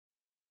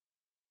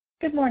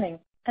Good morning,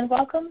 and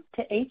welcome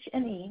to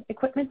H&E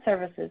Equipment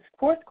Services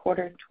fourth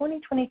quarter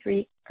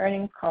 2023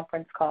 earnings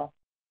conference call.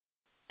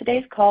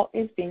 Today's call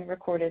is being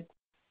recorded.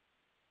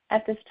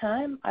 At this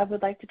time, I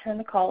would like to turn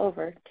the call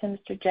over to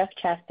Mr. Jeff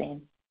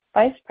Chastain,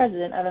 Vice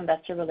President of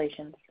Investor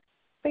Relations.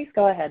 Please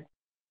go ahead.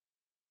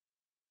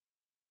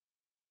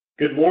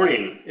 Good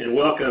morning, and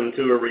welcome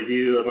to a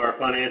review of our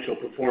financial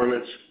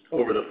performance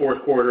over the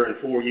fourth quarter and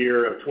full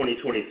year of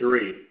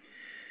 2023.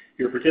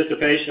 Your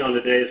participation on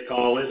today's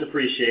call is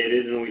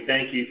appreciated, and we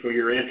thank you for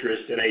your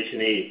interest in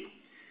H&E.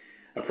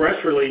 A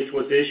press release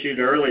was issued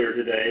earlier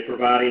today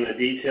providing a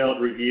detailed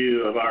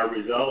review of our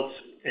results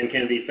and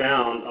can be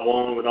found,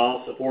 along with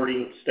all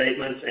supporting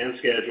statements and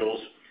schedules,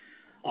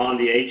 on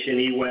the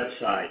H&E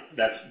website.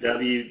 That's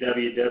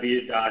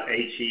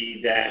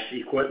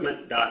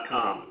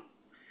www.he-equipment.com.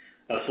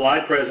 A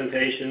slide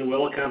presentation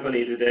will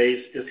accompany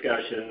today's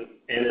discussion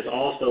and is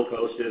also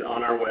posted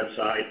on our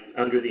website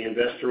under the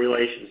Investor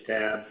Relations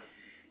tab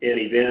in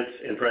Events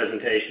and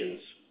Presentations.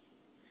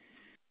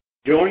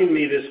 Joining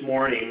me this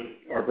morning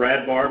are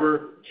Brad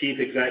Barber, Chief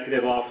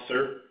Executive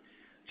Officer,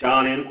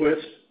 John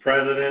Enquist,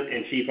 President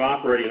and Chief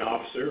Operating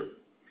Officer,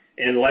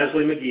 and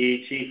Leslie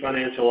McGee, Chief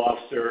Financial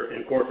Officer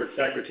and Corporate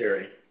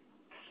Secretary.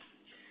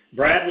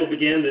 Brad will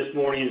begin this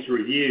morning's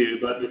review,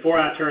 but before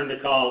I turn the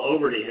call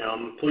over to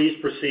him, please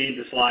proceed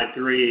to slide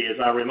 3 as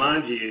I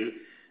remind you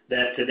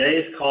that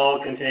today's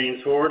call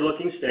contains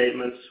forward-looking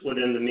statements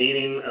within the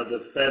meaning of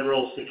the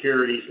federal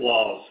securities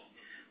laws.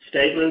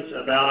 Statements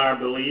about our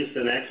beliefs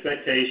and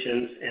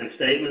expectations and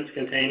statements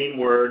containing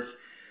words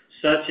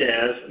such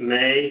as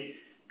may,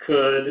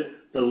 could,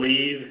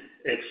 believe,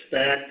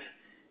 expect,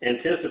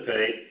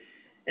 anticipate,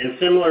 and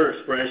similar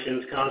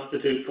expressions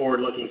constitute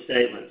forward-looking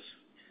statements.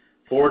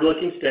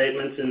 Forward-looking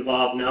statements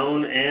involve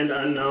known and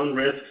unknown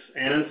risks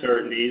and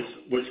uncertainties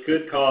which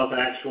could cause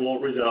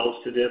actual results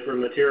to differ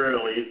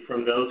materially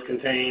from those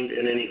contained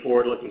in any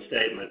forward-looking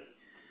statement.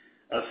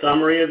 A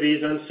summary of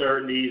these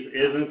uncertainties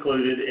is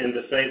included in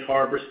the safe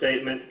harbor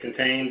statement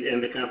contained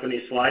in the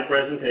company's slide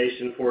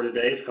presentation for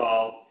today's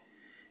call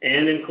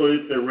and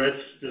includes the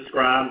risks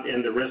described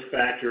in the risk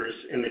factors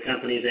in the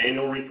company's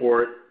annual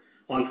report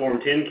on Form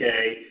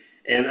 10-K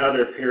and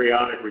other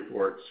periodic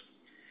reports.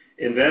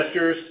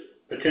 Investors,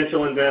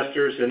 potential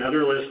investors, and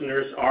other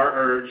listeners are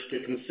urged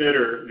to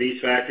consider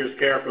these factors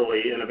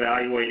carefully in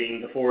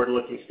evaluating the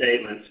forward-looking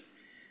statements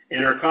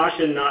and are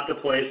cautioned not to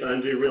place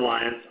undue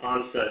reliance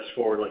on such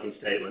forward-looking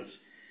statements.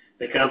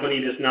 The company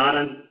does not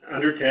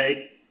undertake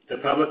to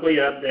publicly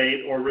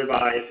update or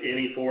revise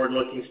any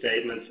forward-looking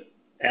statements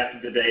after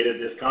the date of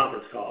this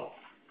conference call.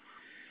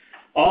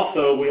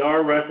 Also, we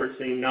are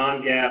referencing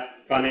non-GAAP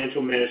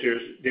financial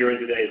measures during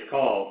today's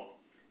call.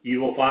 You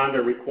will find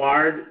a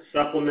required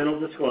supplemental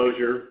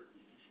disclosure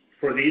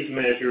for these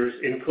measures,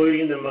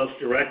 including the most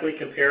directly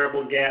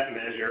comparable GAAP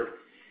measure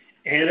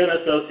and an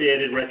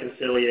associated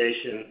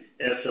reconciliation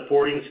as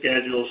supporting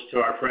schedules to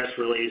our press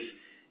release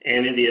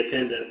and in the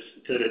appendix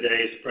to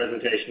today's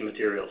presentation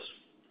materials.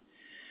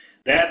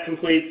 That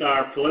completes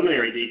our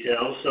preliminary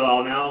details, so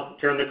I'll now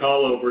turn the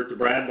call over to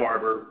Brad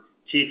Barber,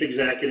 Chief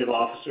Executive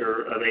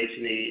Officer of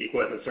H&E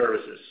Equipment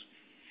Services.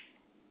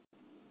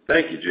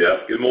 Thank you,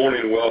 Jeff. Good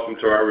morning and welcome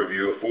to our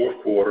review of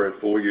fourth quarter and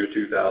full year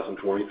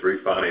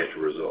 2023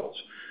 financial results.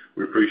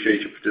 We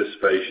appreciate your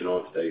participation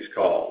on today's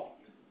call.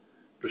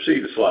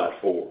 Proceed to slide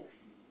 4.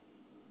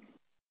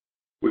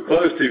 We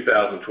closed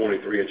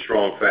 2023 in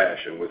strong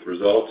fashion, with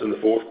results in the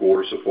fourth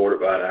quarter supported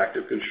by an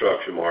active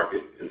construction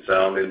market and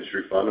sound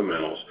industry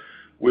fundamentals,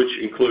 which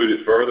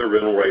included further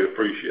rental rate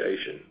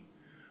appreciation.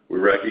 We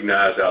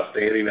recognized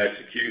outstanding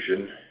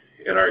execution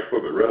in our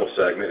equipment rental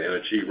segment and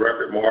achieved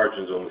record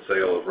margins on the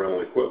sale of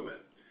rental equipment.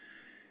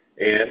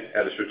 And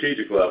at a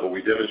strategic level,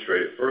 we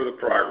demonstrated further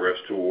progress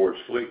towards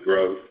fleet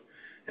growth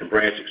and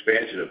branch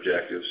expansion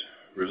objectives,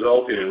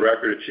 resulting in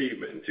record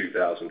achievement in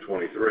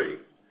 2023.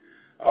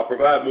 I'll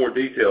provide more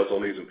details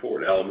on these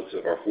important elements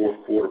of our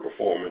fourth quarter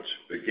performance,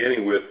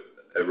 beginning with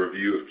a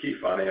review of key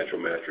financial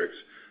metrics,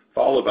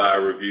 followed by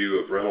a review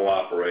of rental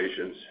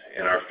operations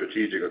and our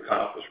strategic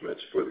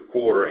accomplishments for the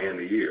quarter and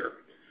the year.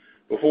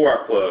 Before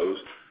I close,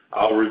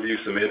 I'll review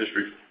some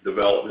industry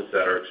developments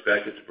that are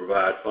expected to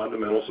provide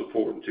fundamental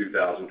support in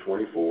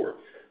 2024,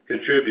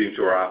 contributing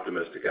to our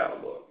optimistic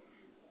outlook.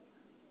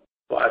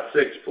 Slide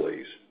 6,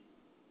 please.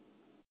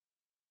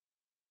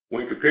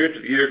 When compared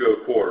to the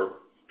year-ago quarter,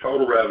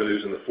 total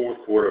revenues in the fourth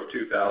quarter of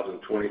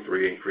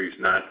 2023 increased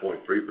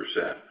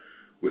 9.3%,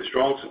 with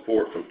strong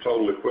support from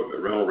total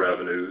equipment rental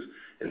revenues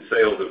and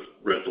sales of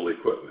rental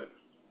equipment.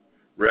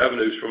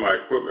 Revenues from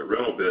our equipment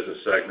rental business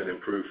segment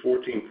improved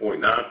 14.9%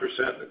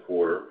 in the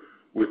quarter,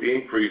 with the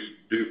increase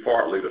due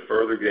partly to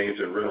further gains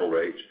in rental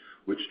rates,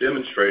 which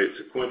demonstrated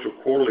sequential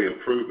quarterly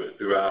improvement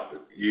throughout the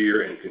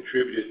year and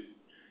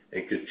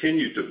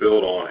continued to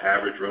build on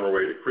average rental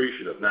rate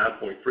accretion of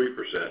 9.3%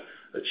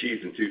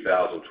 achieved in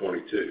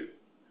 2022.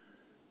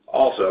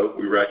 Also,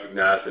 we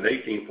recognized an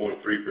 18.3%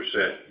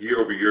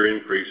 year-over-year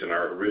increase in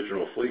our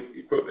original fleet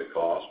equipment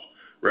costs,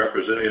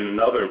 representing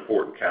another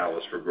important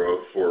catalyst for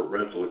growth for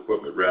rental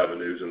equipment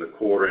revenues in the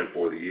quarter and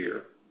for the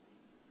year.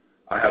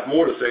 I have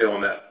more to say on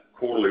that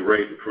quarterly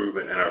rate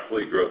improvement and our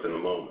fleet growth in a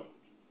moment.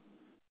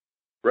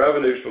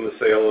 Revenues from the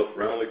sale of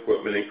rental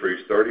equipment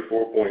increased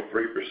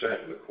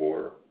 34.3% in the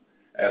quarter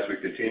as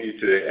we continue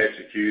to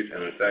execute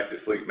an effective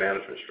fleet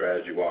management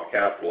strategy while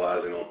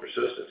capitalizing on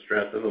persistent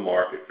strength in the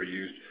market for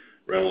used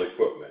rental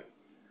equipment.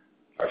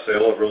 Our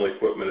sale of rental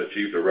equipment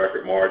achieved a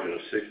record margin of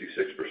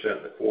 66%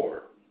 in the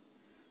quarter.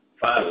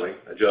 Finally,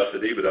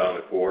 adjusted EBITDA in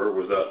the quarter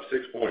was up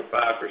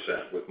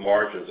 6.5% with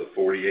margins of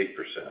 48%.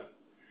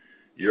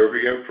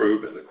 Year-over-year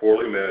improvement in the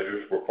quarterly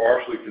measures were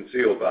partially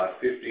concealed by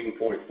a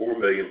 $15.4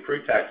 million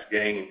pre-tax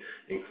gain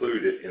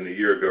included in the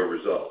year-ago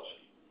results.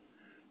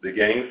 The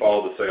gain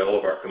followed the sale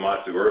of our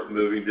Komatsu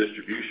earth-moving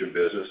distribution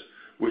business,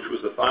 which was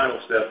the final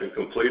step in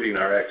completing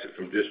our exit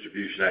from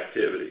distribution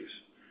activities.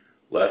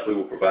 Leslie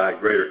will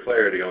provide greater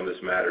clarity on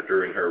this matter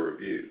during her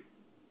review.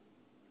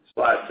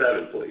 Slide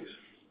 7, please.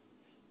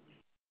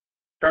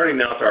 Turning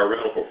now to our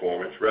rental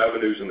performance,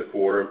 revenues in the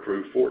quarter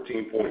improved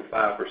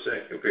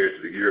 14.5% compared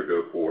to the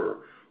year-ago quarter,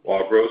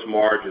 while gross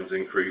margins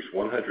increased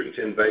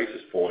 110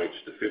 basis points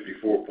to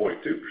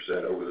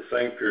 54.2% over the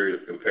same period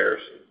of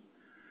comparison.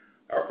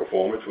 Our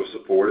performance was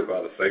supported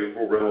by the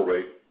favorable rental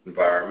rate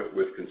environment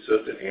with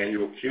consistent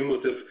annual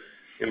cumulative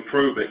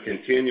improvement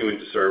continuing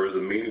to serve as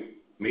a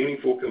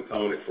meaningful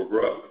component for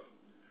growth.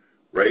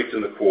 Rates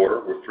in the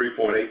quarter were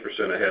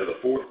 3.8% ahead of the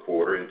fourth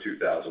quarter in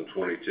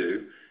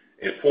 2022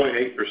 and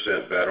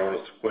 0.8% better on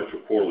a sequential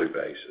quarterly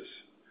basis.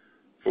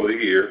 For the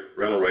year,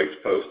 rental rates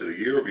posted a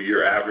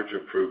year-over-year average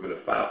improvement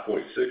of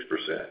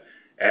 5.6%,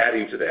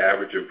 adding to the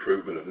average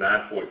improvement of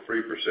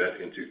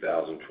 9.3% in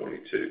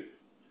 2022.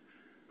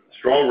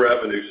 Strong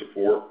revenue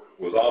support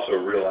was also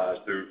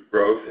realized through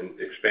growth and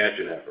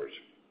expansion efforts.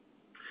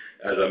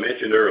 As I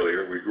mentioned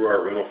earlier, we grew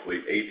our rental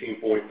fleet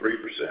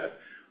 18.3%,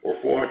 or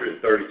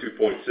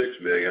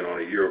 $432.6 million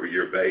on a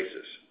year-over-year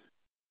basis.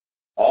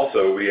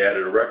 Also, we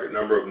added a record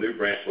number of new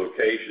branch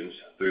locations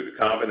through the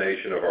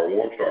combination of our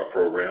Warm Start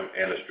program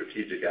and a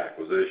strategic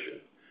acquisition.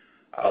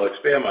 I'll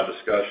expand my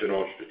discussion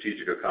on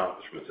strategic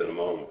accomplishments in a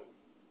moment.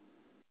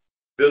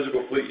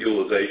 Physical fleet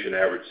utilization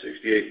averaged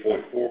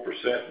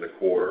 68.4% in the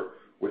quarter,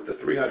 with the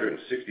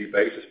 360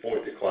 basis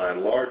point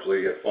decline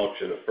largely a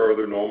function of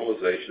further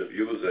normalization of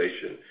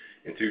utilization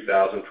in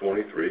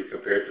 2023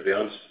 compared to the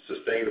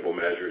unsustainable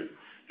measure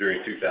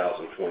during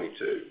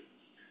 2022.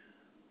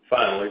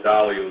 Finally,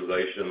 dollar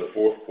utilization in the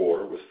fourth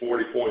quarter was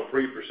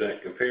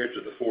 40.3% compared to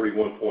the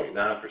 41.9%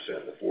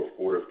 in the fourth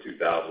quarter of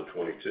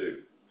 2022.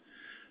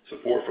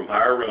 Support from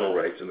higher rental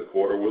rates in the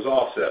quarter was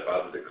offset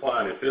by the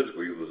decline in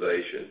physical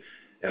utilization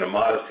and a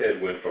modest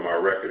headwind from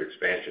our record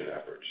expansion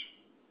efforts.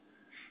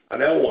 I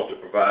now want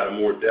to provide a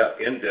more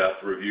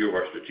in-depth review of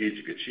our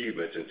strategic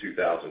achievements in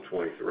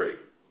 2023.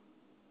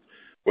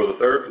 For the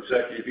third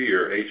consecutive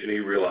year, H&E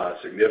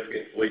realized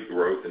significant fleet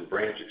growth and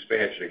branch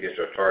expansion against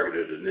our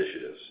targeted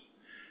initiatives.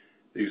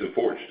 These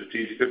important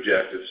strategic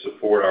objectives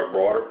support our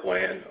broader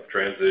plan of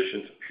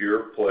transition to pure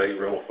play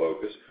rental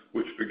focus,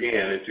 which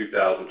began in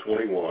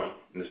 2021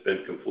 and has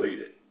been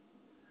completed.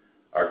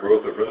 Our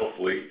growth of rental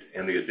fleet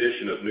and the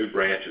addition of new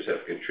branches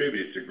have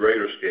contributed to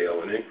greater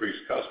scale and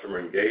increased customer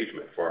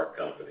engagement for our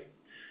company,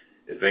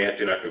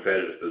 advancing our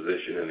competitive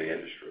position in the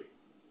industry.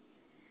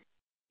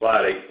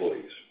 Slide 8,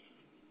 please.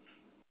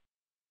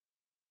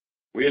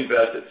 We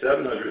invested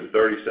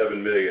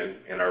 $737 million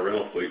in our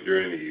rental fleet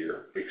during the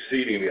year,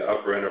 exceeding the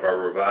upper end of our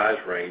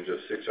revised range of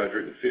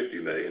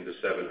 $650 million to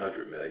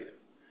 $700 million.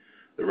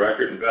 The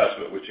record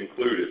investment, which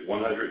included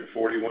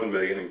 $141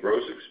 million in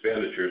gross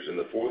expenditures in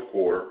the fourth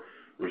quarter,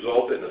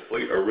 resulted in a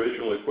fleet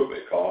original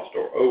equipment cost,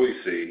 or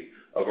OEC,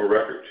 of a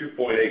record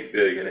 $2.8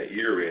 billion at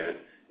year-end,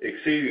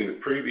 exceeding the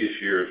previous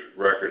year's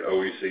record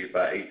OEC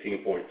by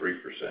 18.3%.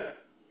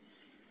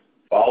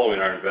 Following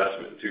our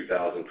investment in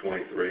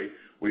 2023,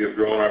 we have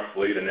grown our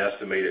fleet an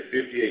estimated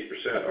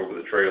 58% over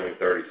the trailing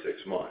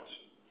 36 months.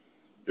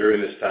 During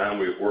this time,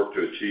 we have worked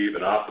to achieve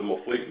an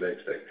optimal fleet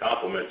mix that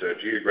complements our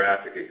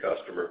geographic and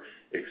customer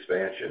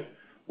expansion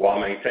while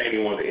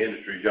maintaining one of the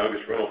industry's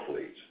youngest rental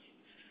fleets.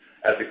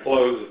 At the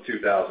close of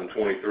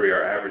 2023,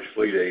 our average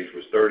fleet age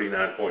was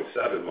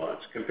 39.7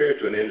 months, compared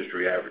to an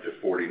industry average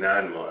of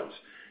 49 months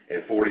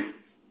and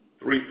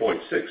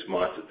 43.6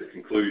 months at the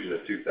conclusion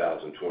of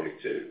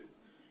 2022.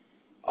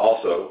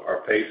 Also,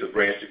 our pace of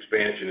branch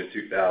expansion in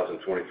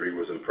 2023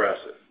 was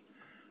impressive.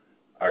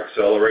 Our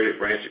accelerated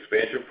branch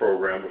expansion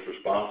program was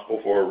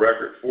responsible for a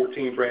record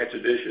 14 branch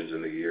additions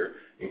in the year,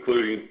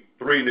 including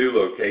 3 new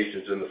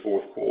locations in the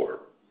fourth quarter.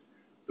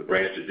 The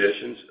branch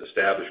additions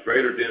established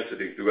greater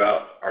density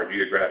throughout our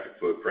geographic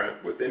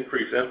footprint, with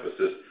increased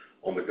emphasis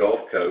on the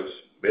Gulf Coast,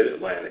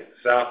 Mid-Atlantic,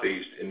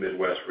 Southeast, and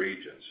Midwest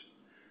regions.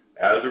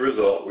 As a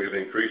result, we have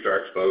increased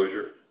our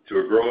exposure to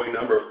a growing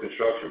number of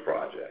construction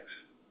projects.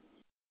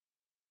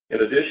 In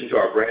addition to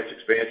our branch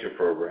expansion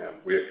program,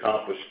 we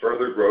accomplished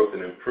further growth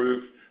and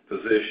improved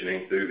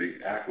positioning through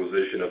the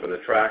acquisition of an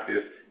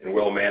attractive and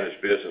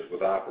well-managed business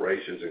with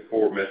operations in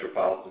core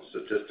metropolitan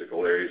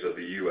statistical areas of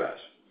the U.S.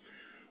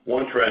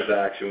 One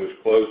transaction was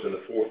closed in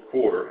the fourth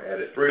quarter,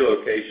 added 3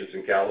 locations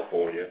in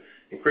California,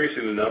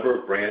 increasing the number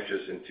of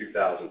branches in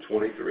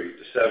 2023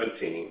 to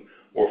 17,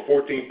 or a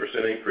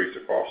 14% increase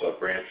across our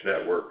branch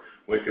network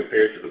when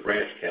compared to the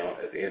branch count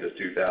at the end of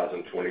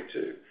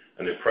 2022,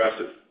 an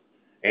impressive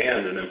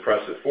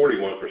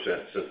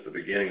 41% since the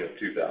beginning of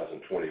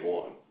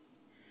 2021.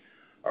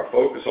 Our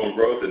focus on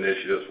growth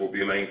initiatives will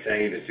be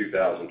maintained in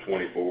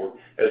 2024,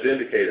 as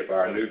indicated by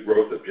our new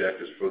growth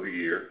objectives for the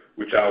year,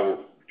 which I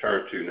will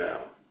return to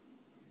now.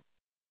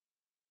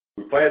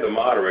 We plan to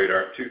moderate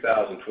our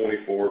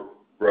 2024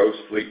 gross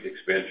fleet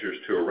expenditures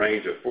to a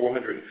range of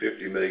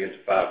 $450 million to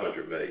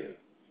 $500 million.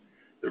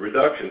 The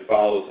reduction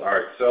follows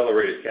our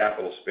accelerated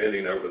capital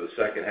spending over the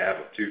second half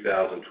of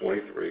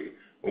 2023,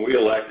 when we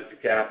elected to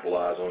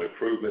capitalize on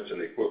improvements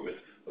in equipment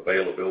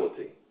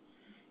availability.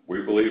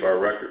 We believe our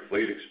record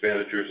fleet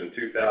expenditures in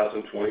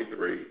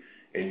 2023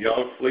 and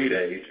young fleet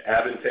age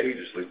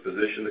advantageously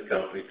position the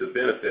company to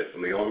benefit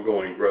from the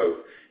ongoing growth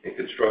in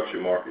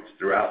construction markets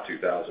throughout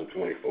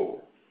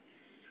 2024.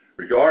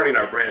 Regarding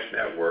our branch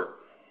network,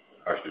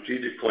 our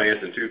strategic plans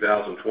in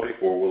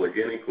 2024 will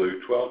again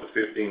include 12 to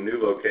 15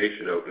 new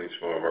location openings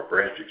from our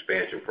branch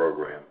expansion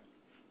program.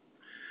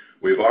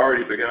 We've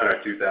already begun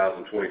our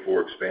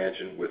 2024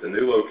 expansion with a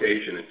new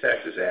location in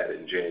Texas added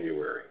in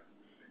January.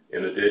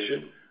 In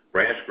addition,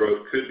 branch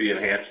growth could be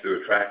enhanced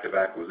through attractive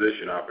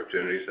acquisition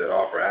opportunities that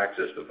offer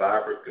access to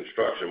vibrant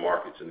construction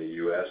markets in the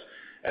U.S.,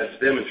 as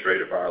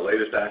demonstrated by our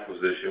latest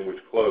acquisition,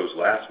 which closed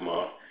last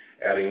month,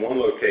 adding one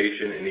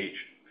location in each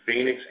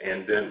Phoenix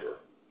and Denver.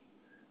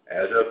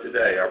 As of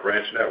today, our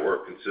branch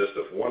network consists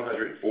of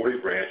 140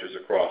 branches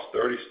across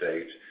 30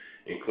 states,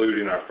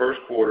 including our first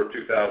quarter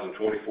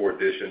 2024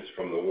 additions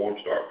from the Warm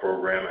Start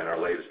program and our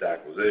latest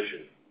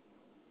acquisition.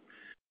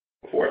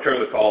 Before I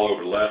turn the call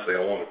over to Leslie, I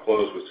want to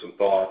close with some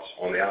thoughts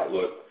on the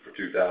outlook for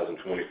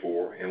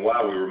 2024 and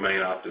why we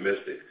remain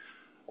optimistic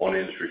on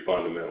industry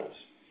fundamentals.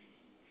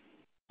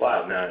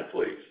 Slide 9,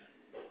 please.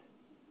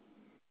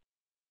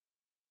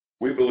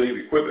 We believe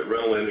equipment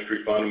rental industry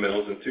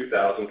fundamentals in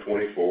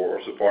 2024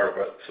 are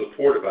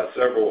supported by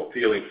several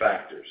appealing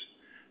factors.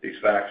 These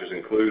factors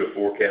include a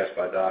forecast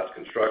by Dodge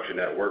Construction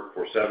Network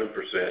for 7%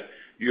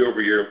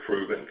 year-over-year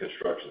improvement in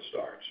construction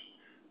starts.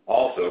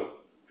 Also,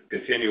 the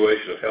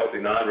continuation of healthy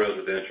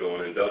non-residential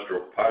and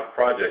industrial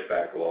project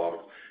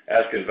backlogs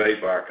as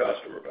conveyed by our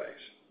customer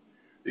base.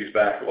 These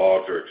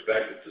backlogs are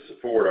expected to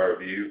support our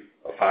view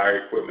of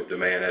higher equipment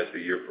demand as the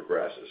year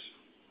progresses.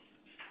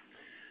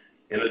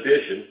 In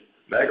addition,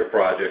 mega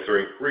projects are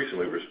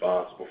increasingly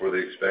responsible for the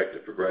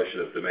expected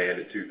progression of demand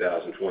in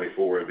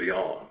 2024 and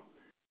beyond.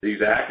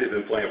 These active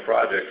and planned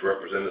projects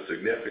represent a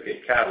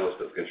significant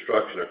catalyst of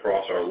construction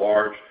across our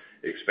large,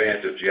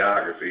 expansive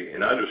geography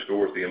and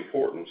underscores the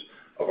importance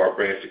of our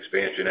branch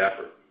expansion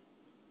effort.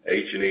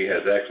 H&E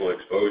has excellent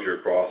exposure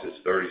across its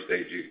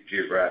 30-state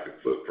geographic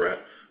footprint,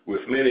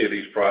 with many of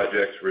these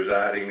projects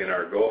residing in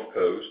our Gulf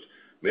Coast,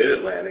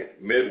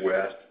 Mid-Atlantic,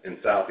 Midwest, and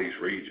Southeast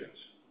regions.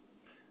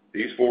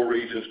 These four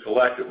regions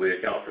collectively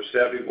account for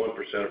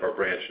 71% of our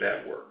branch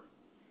network.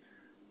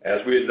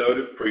 As we had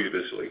noted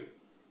previously,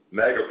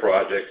 mega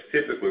projects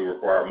typically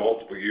require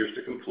multiple years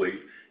to complete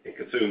and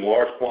consume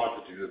large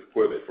quantities of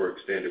equipment for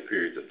extended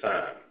periods of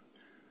time.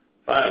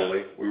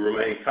 Finally, we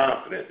remain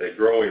confident that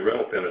growing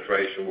rental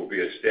penetration will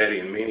be a steady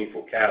and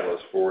meaningful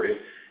catalyst for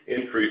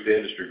increased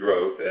industry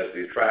growth as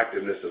the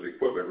attractiveness of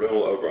equipment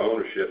rental over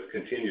ownership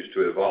continues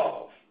to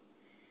evolve.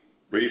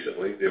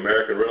 Recently, the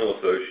American Rental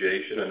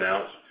Association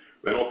announced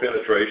rental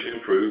penetration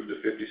improved to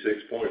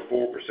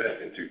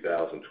 56.4% in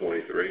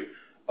 2023,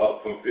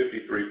 up from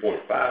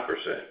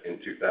 53.5% in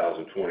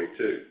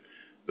 2022.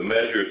 The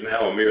measure is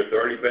now a mere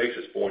 30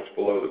 basis points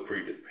below the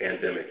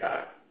pre-pandemic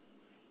high.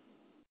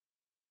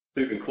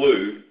 To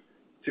conclude,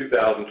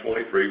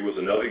 2023 was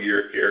another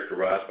year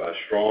characterized by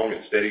strong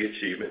and steady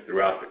achievement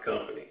throughout the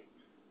company.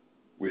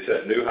 We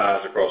set new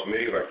highs across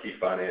many of our key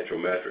financial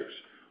metrics,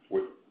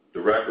 with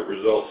the record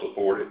results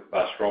supported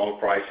by strong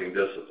pricing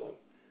discipline.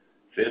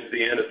 Since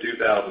the end of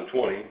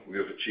 2020, we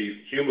have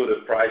achieved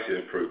cumulative pricing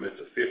improvements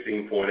of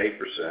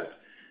 15.8%,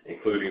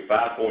 including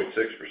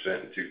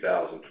 5.6% in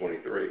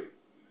 2023.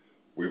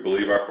 We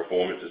believe our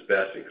performance is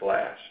best in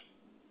class.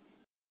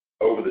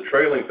 Over the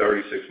trailing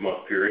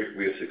 36-month period,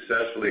 we have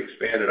successfully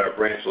expanded our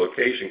branch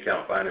location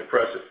count by an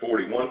impressive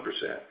 41%,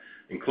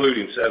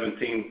 including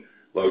 17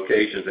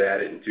 locations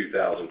added in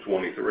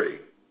 2023.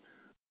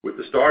 With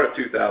the start of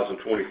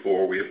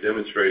 2024, we have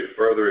demonstrated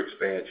further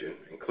expansion,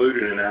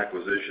 including an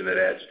acquisition that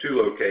adds 2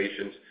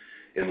 locations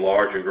in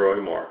large and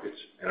growing markets,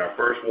 and our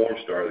first warm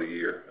start of the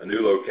year, a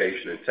new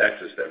location in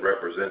Texas that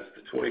represents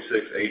the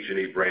 26th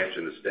H&E branch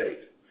in the state.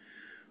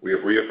 We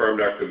have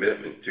reaffirmed our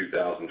commitment in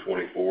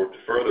 2024 to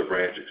further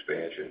branch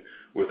expansion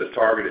with a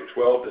targeted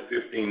 12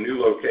 to 15 new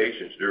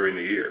locations during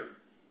the year.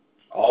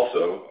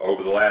 Also,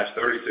 over the last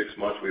 36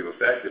 months, we've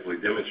effectively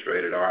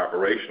demonstrated our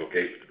operational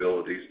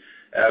capabilities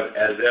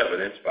as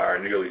evidenced by our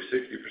nearly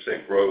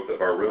 60% growth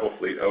of our rental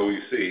fleet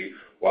OEC,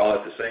 while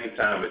at the same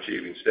time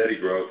achieving steady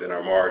growth in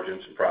our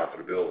margins and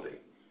profitability.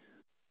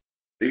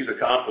 These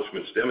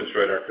accomplishments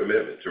demonstrate our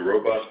commitment to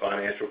robust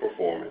financial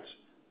performance,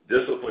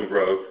 disciplined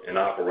growth, and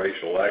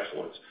operational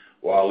excellence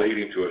while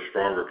leading to a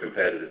stronger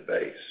competitive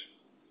base.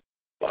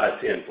 Slide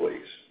 10,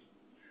 please.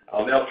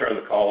 I'll now turn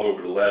the call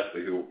over to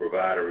Leslie, who will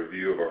provide a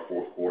review of our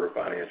fourth quarter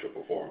financial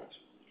performance.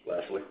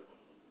 Leslie?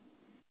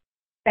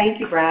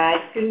 Thank you, Brad.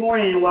 Good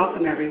morning and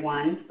welcome,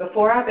 everyone.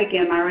 Before I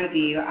begin my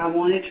review, I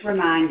wanted to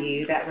remind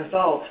you that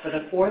results for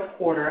the fourth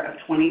quarter of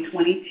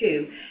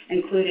 2022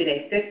 included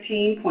a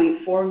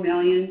 $15.4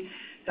 million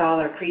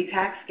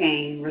pre-tax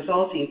gain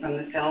resulting from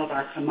the sale of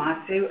our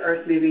Komatsu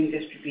earth-moving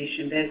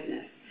distribution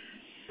business.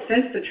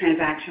 Since the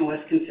transaction was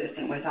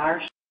consistent with our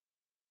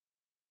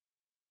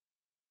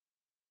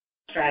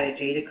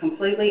strategy to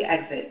completely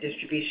exit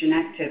distribution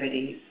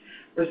activities,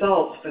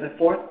 results for the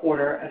fourth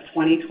quarter of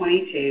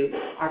 2022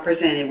 are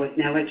presented with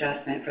no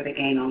adjustment for the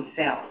gain on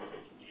sale.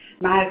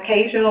 My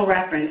occasional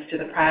reference to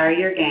the prior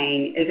year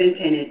gain is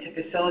intended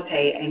to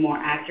facilitate a more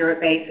accurate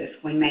basis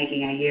when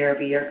making a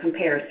year-over-year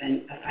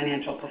comparison of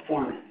financial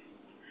performance.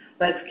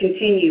 Let's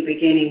continue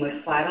beginning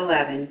with slide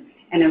 11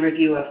 and a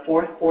review of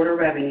fourth quarter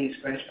revenues,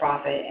 gross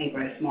profit, and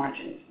gross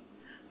margins.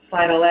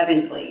 Slide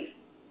 11, please.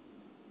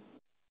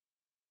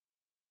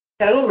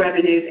 Total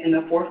revenues in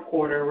the fourth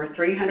quarter were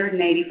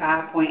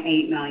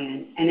 $385.8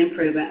 million, an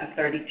improvement of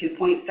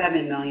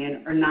 $32.7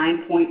 million or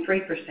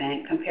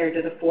 9.3% compared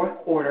to the fourth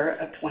quarter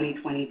of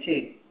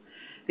 2022.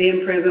 The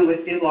improvement was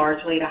due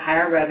largely to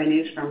higher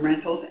revenues from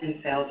rentals and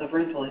sales of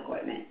rental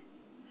equipment.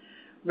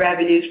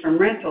 Revenues from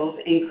rentals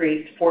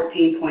increased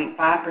 14.5%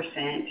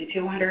 to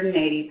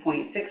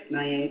 $280.6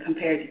 million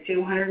compared to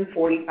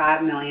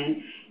 $245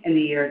 million in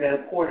the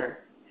year-ago quarter.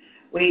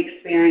 We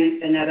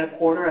experienced another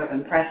quarter of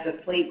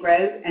impressive fleet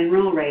growth and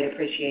rental rate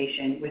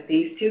appreciation, with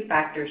these two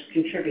factors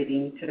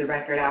contributing to the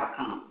record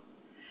outcome.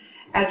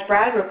 As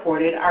Brad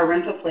reported, our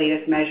rental fleet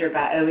as measured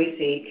by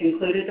OEC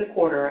concluded the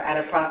quarter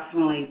at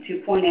approximately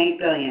 $2.8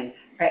 billion,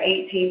 or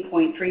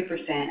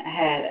 18.3%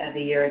 ahead of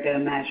the year-ago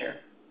measure.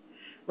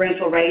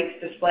 Rental rates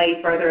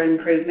displayed further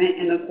improvement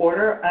in the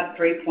quarter, up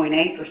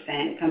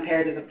 3.8%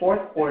 compared to the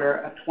fourth quarter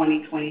of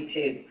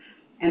 2022,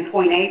 and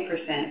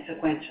 0.8%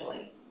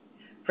 sequentially.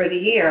 For the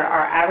year,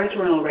 our average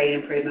rental rate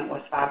improvement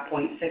was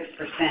 5.6%.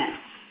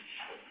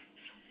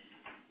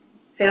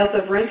 Sales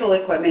of rental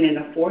equipment in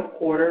the fourth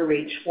quarter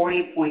reached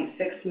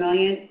 $40.6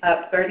 million,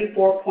 up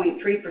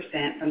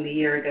 34.3% from the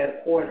year-ago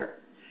quarter.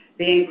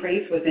 The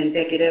increase was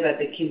indicative of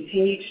the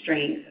continued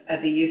strength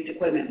of the used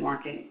equipment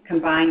market,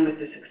 combined with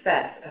the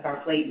success of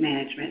our fleet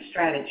management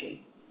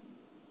strategy.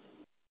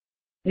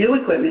 New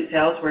equipment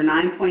sales were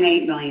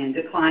 $9.8 million,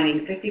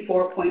 declining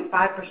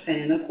 54.5%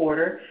 in the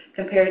quarter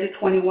compared to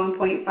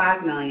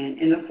 $21.5 million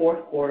in the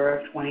fourth quarter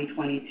of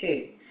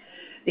 2022.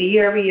 The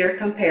year-over-year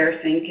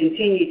comparison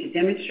continued to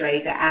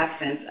demonstrate the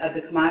absence of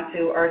the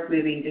Komatsu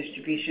earth-moving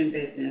distribution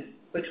business,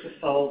 which was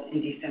sold in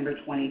December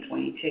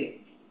 2022.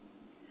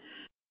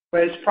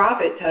 Gross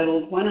profit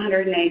totaled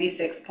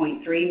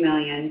 $186.3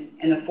 million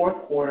in the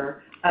fourth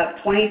quarter, up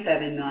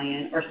 $27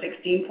 million or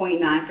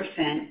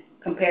 16.9%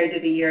 compared to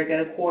the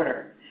year-ago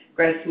quarter.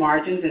 Gross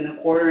margins in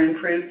the quarter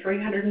improved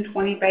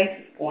 320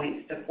 basis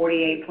points to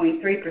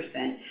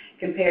 48.3%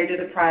 compared to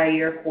the prior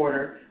year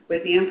quarter,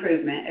 with the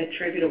improvement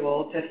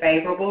attributable to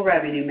favorable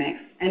revenue mix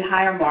and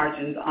higher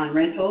margins on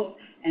rentals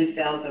and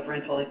sales of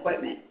rental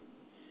equipment.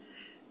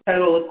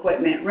 Total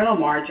equipment rental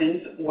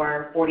margins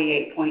were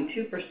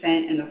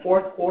 48.2% in the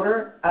fourth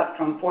quarter, up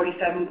from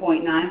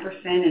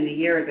 47.9% in the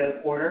year-ago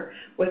quarter,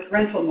 with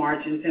rental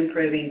margins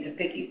improving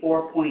to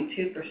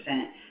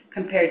 54.2%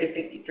 compared to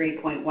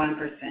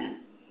 53.1%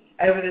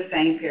 over the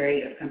same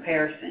period of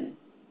comparison.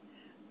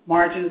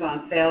 Margins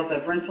on sales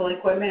of rental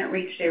equipment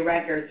reached a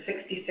record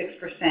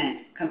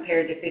 66%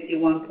 compared to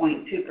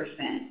 51.2%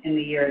 in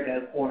the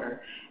year-ago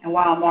quarter, and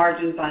while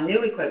margins on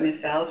new equipment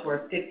sales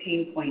were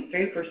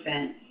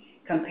 15.3%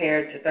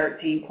 compared to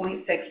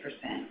 13.6%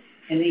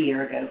 in the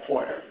year-ago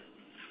quarter.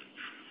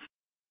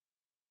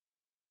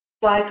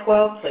 Slide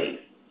 12, please.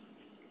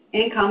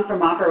 Income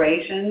from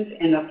operations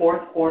in the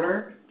fourth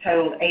quarter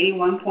totaled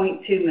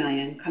 $81.2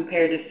 million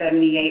compared to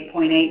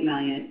 $78.8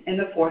 million in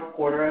the fourth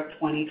quarter of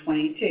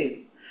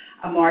 2022.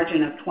 A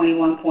margin of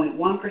 21.1%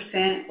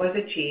 was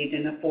achieved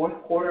in the fourth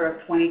quarter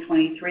of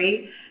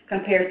 2023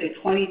 compared to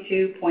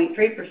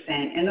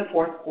 22.3% in the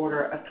fourth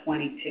quarter of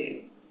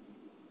 2022.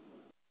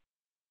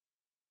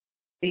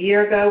 The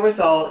year-ago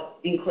result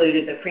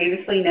included the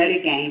previously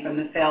noted gain from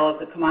the sale of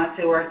the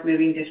Komatsu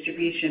earth-moving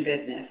distribution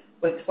business,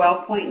 with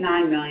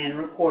 $12.9 million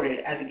recorded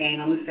as a gain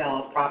on the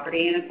sale of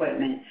property and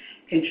equipment,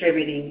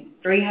 contributing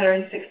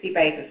 360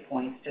 basis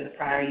points to the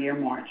prior year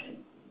margin.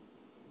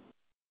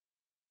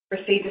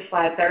 Proceed to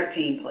slide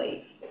 13,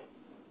 please.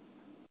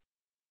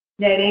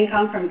 Net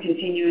income from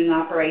continuing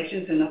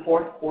operations in the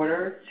fourth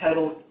quarter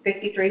totaled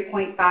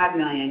 $53.5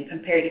 million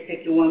compared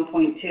to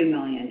 $51.2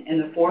 million in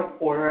the fourth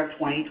quarter of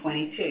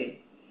 2022.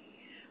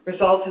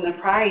 Results in the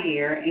prior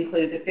year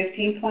include the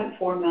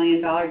 $15.4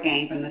 million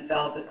gain from the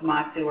sale of the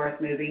Komatsu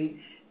earth-moving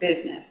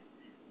business.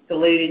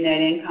 Diluted net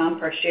income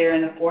per share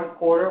in the fourth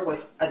quarter was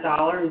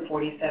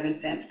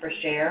 $1.47 per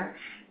share,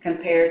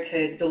 compared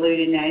to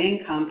diluted net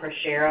income per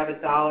share of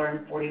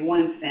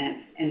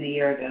 $1.41 in the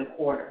year-ago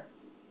quarter.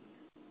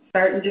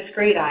 Certain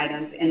discrete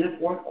items in the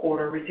fourth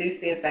quarter reduced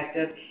the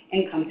effective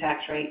income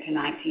tax rate to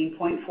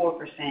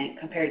 19.4%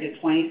 compared to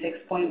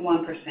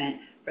 26.1%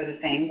 for the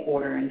same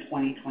quarter in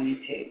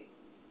 2022.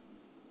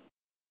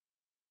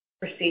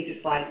 Proceed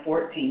to slide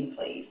 14,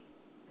 please.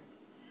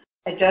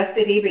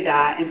 Adjusted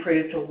EBITDA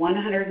improved to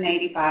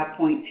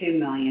 $185.2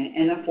 million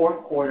in the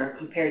fourth quarter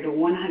compared to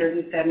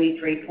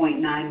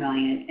 $173.9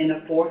 million in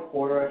the fourth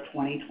quarter of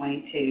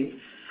 2022,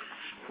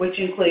 which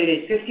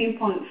included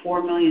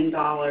 $15.4 million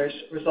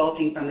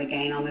resulting from the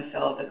gain on the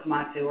sale of the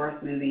Komatsu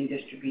Earth Moving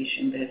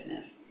distribution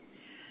business.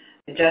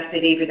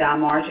 Adjusted EBITDA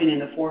margin in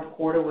the fourth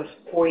quarter was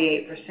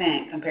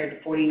 48% compared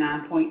to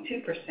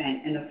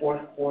 49.2% in the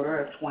fourth quarter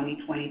of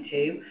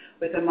 2022,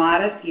 with a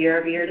modest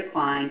year-over-year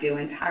decline due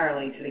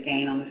entirely to the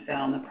gain on the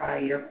sale in the prior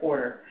year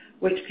quarter,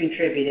 which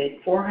contributed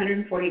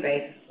 440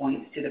 basis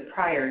points to the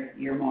prior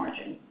year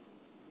margin.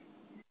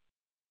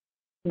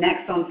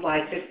 Next on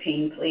slide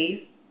 15,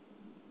 please.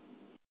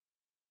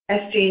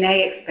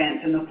 SG&A expense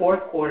in the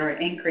fourth quarter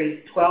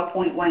increased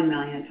 $12.1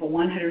 million to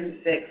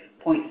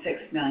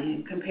 $106.6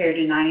 million compared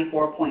to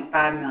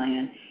 $94.5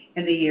 million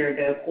in the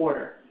year-ago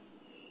quarter.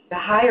 The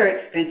higher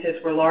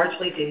expenses were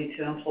largely due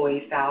to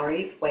employee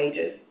salaries,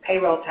 wages,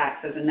 payroll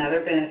taxes, and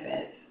other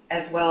benefits,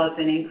 as well as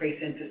an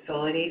increase in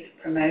facilities,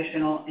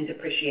 promotional, and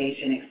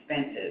depreciation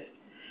expenses.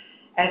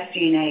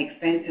 SG&A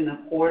expense in the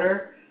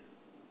quarter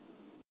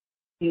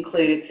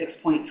included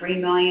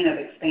 $6.3 million of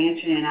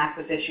expansion and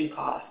acquisition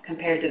costs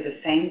compared to the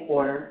same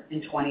quarter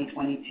in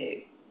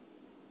 2022.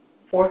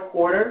 Fourth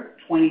quarter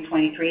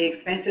 2023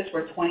 expenses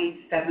were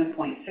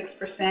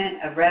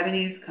 27.6% of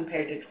revenues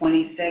compared to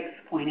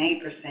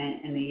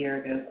 26.8% in the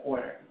year-ago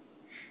quarter.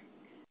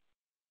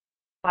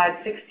 Slide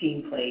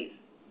 16, please.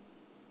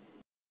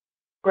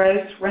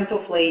 Gross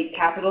rental fleet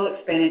capital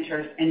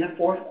expenditures in the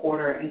fourth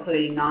quarter,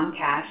 including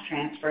non-cash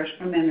transfers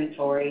from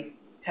inventory,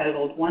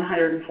 totaled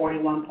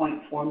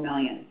 $141.4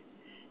 million.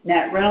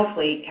 Net rental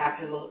fleet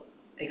capital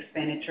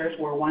expenditures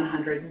were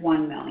 $101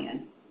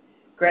 million.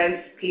 Gross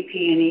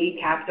PP&E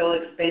capital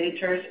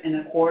expenditures in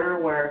the quarter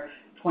were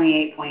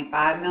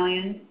 $28.5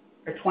 million,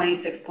 or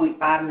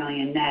 $26.5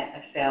 million net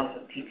of sales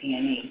of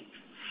PP&E.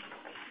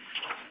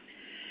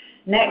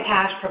 Net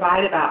cash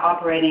provided by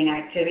operating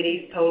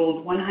activities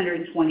totaled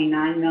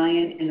 $129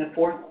 million in the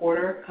fourth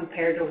quarter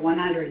compared to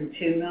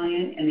 $102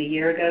 million in the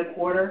year-ago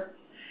quarter,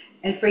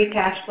 and free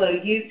cash flow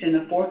used in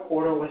the fourth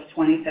quarter was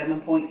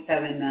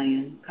 $27.7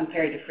 million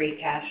compared to free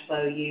cash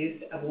flow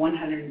used of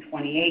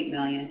 $128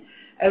 million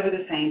over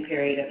the same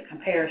period of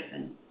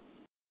comparison.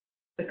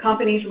 The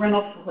company's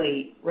rental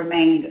fleet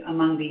remained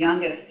among the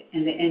youngest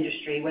in the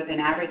industry with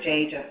an average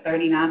age of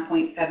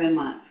 39.7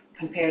 months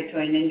compared to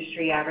an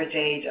industry average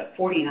age of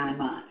 49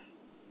 months.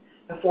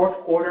 The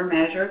fourth quarter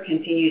measure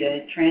continued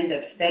a trend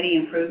of steady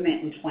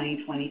improvement in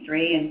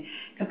 2023 and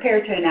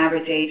compared to an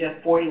average age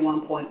of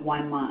 41.1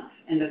 months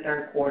in the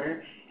third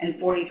quarter and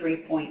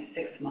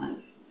 43.6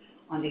 months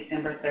on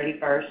December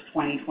 31st,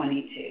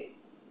 2022.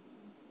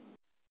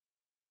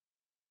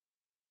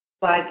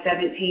 Slide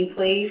 17,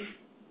 please.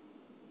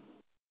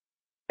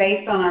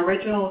 Based on our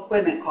original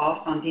equipment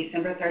cost on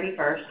December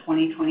 31st,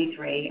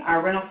 2023,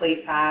 our rental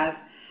fleet size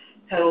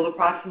totaled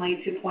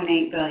approximately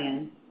 $2.8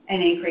 billion,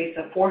 an increase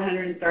of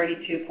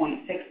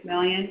 $432.6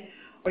 million,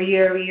 or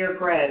year-over-year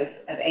growth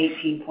of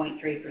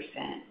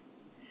 18.3%.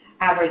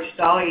 Average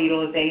dollar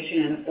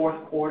utilization in the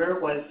fourth quarter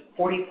was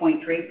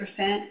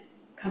 40.3%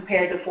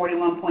 compared to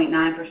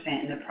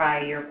 41.9% in the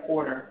prior year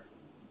quarter.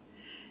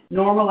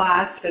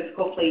 Normalized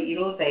physical fleet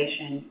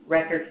utilization,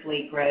 record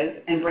fleet growth,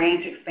 and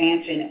branch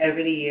expansion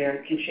over the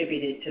year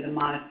contributed to the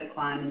modest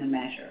decline in the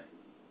measure.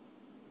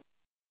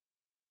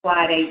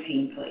 Slide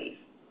 18, please.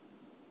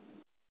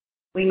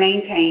 We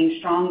maintained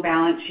strong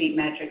balance sheet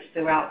metrics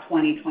throughout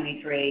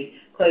 2023,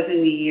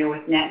 closing the year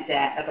with net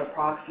debt of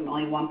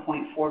approximately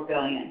 $1.4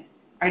 billion.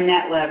 Our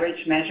net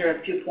leverage measure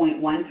of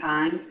 2.1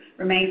 times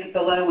remains at the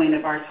low end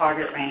of our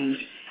target range,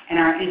 and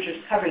our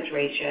interest coverage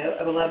ratio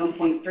of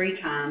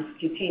 11.3 times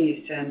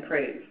continues to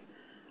improve,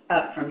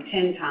 up from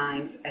 10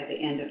 times at the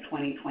end of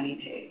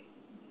 2022.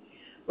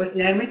 With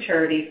no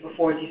maturities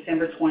before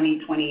December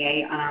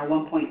 2028 on our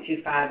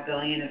 $1.25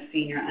 billion of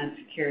senior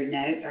unsecured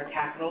notes, our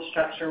capital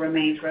structure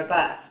remains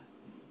robust.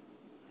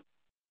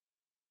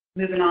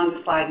 Moving on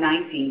to slide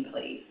 19,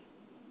 please.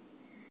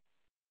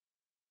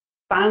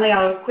 Finally,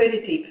 our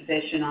liquidity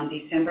position on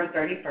December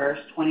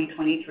 31st,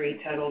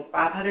 2023 totaled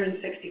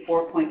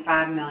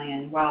 $564.5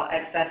 million, while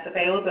excess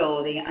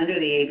availability under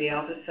the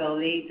ABL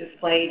facility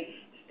displayed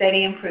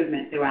steady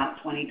improvement throughout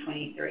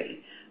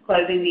 2023,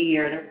 closing the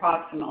year at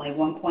approximately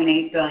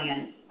 $1.8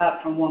 billion,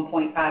 up from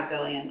 $1.5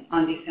 billion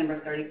on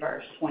December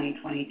 31st,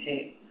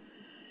 2022.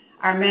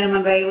 Our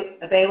minimum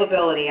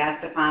availability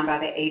as defined by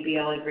the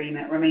ABL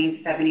agreement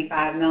remains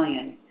 $75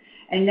 million.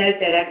 And note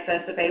that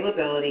excess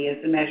availability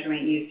is the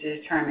measurement used to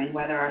determine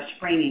whether our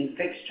springing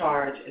fixed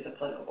charge is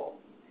applicable.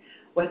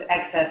 With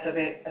excess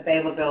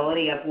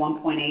availability of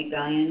 $1.8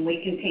 billion,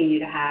 we continue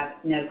to have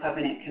no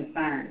covenant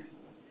concerns.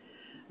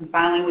 And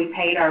finally, we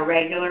paid our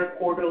regular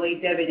quarterly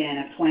dividend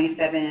of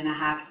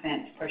 27.5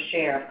 cents per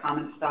share of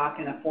common stock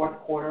in the fourth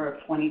quarter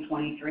of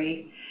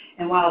 2023.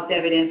 And while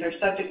dividends are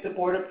subject to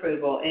board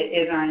approval, it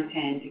is our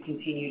intent to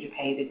continue to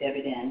pay the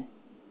dividend.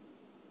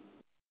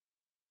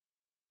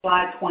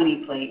 Slide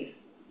 20, please.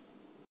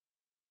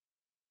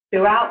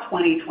 Throughout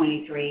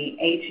 2023,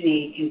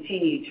 H&E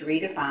continued to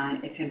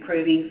redefine its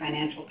improving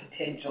financial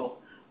potential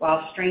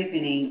while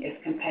strengthening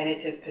its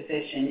competitive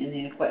position in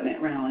the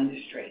equipment rental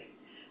industry.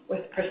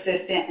 With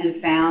persistent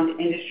and sound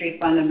industry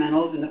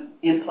fundamentals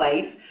in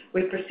place,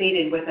 we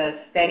proceeded with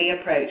a steady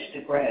approach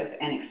to growth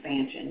and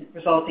expansion,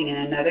 resulting in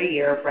another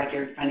year of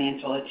record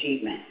financial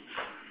achievement.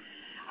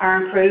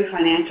 Our improved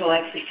financial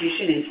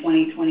execution in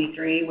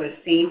 2023 was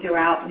seen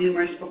throughout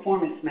numerous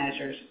performance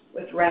measures,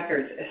 with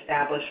records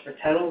established for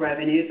total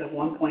revenues of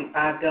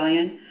 $1.5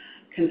 billion,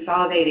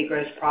 consolidated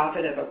gross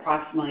profit of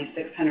approximately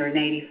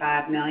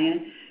 $685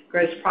 million,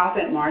 gross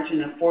profit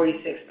margin of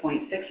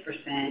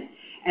 46.6%,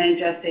 and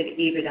adjusted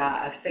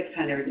EBITDA of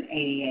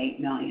 $688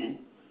 million.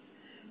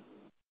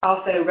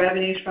 Also,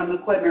 revenues from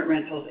equipment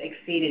rentals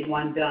exceeded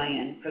 $1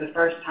 billion for the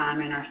first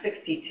time in our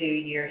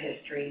 62-year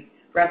history,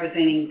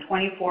 representing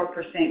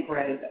 24%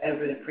 growth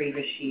over the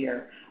previous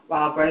year,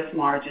 while gross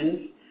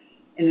margins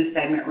in the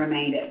segment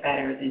remained at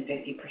better than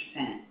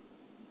 50%.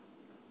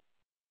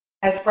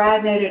 As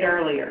Brad noted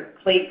earlier,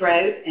 fleet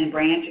growth and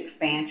branch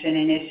expansion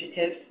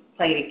initiatives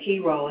played a key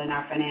role in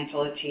our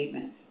financial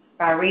achievements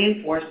by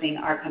reinforcing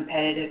our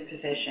competitive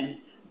position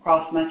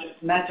across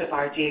much of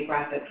our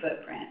geographic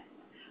footprint.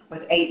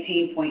 With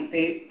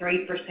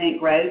 18.3%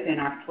 growth in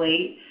our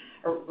fleet,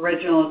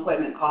 original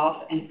equipment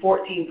costs, and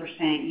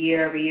 14%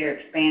 year-over-year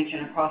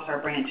expansion across our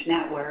branch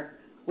network,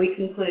 we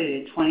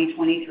concluded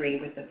 2023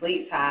 with the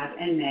fleet size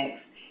and mix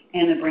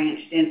and the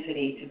branch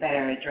density to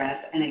better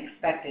address an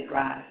expected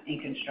rise in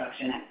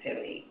construction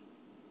activity.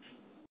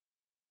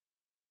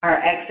 Our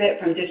exit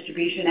from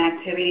distribution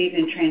activities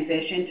and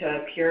transition to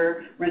a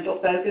pure rental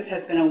focus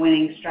has been a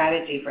winning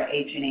strategy for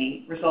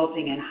H&E,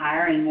 resulting in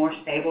higher and more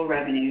stable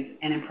revenues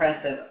and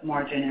impressive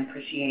margin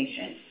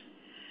appreciation.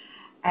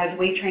 As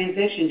we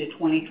transition to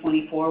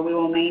 2024, we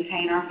will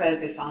maintain our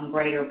focus on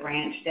greater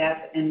branch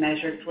depth and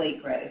measured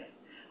fleet growth.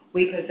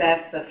 We possess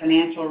the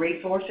financial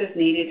resources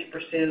needed to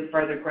pursue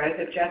further growth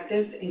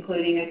objectives,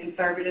 including a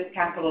conservative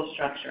capital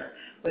structure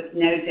with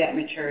no debt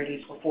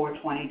maturities before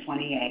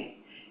 2028,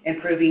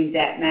 improving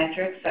debt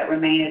metrics that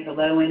remain at the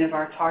low end of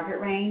our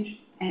target range,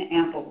 and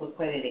ample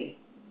liquidity.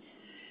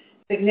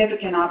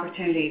 Significant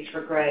opportunities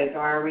for growth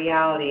are a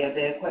reality of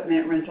the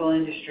equipment rental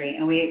industry,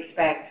 and we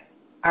expect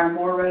our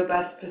more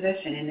robust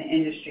position in the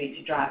industry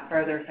to drive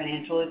further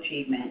financial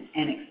achievement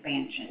and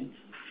expansion.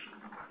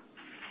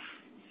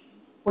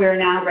 We are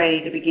now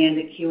ready to begin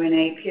the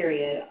Q&A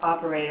period.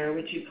 Operator,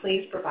 would you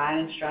please provide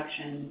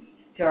instructions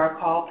to our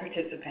call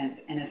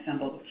participants and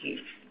assemble the queue?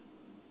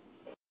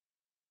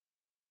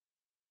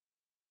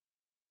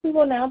 We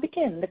will now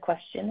begin the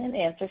question and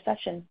answer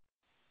session.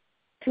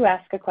 To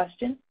ask a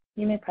question,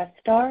 you may press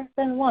star,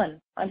 then 1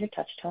 on your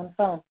touch-tone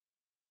phone.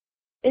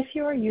 If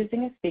you are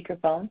using a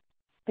speakerphone,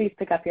 please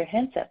pick up your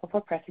handset before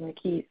pressing the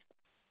keys.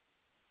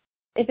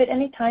 If at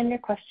any time your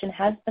question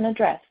has been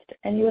addressed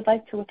and you would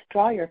like to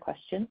withdraw your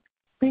question,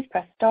 please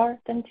press star,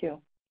 then 2.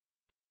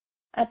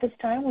 At this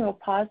time, we will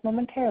pause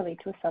momentarily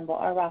to assemble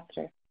our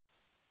roster.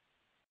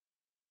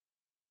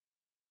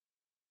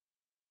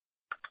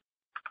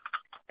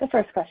 The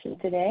first question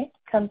today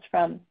comes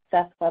from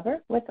Seth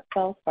Weber with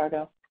Wells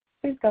Fargo.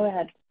 Please go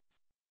ahead.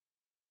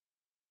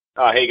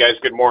 Hey, guys.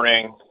 Good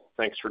morning.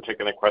 Thanks for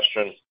taking the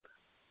question.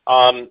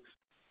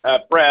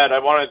 Brad, I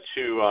wanted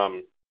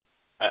to,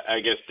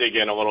 dig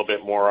in a little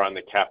bit more on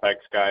the CapEx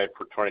guide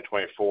for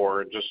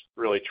 2024 and just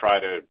really try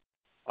to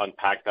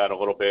unpack that a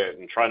little bit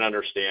and try to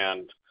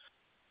understand,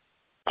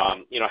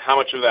 how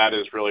much of that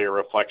is really a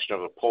reflection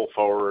of a pull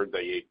forward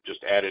that you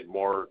just added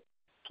more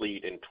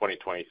fleet in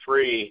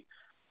 2023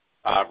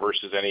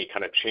 versus any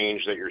kind of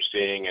change that you're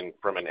seeing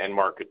from an end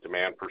market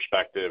demand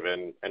perspective,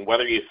 and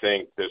whether you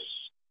think this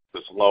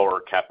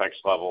lower CapEx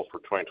level for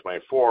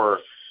 2024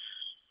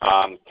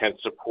 can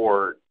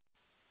support,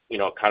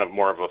 kind of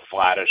more of a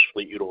flattish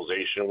fleet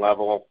utilization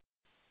level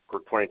for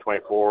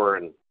 2024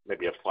 and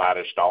maybe a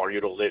flattish dollar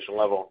utilization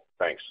level?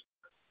 Thanks.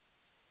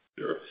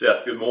 Sure.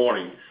 Seth, good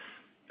morning.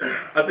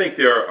 I think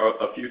there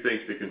are a few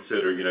things to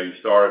consider. You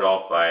started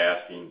off by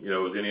asking,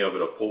 is any of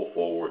it a pull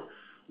forward?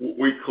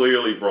 We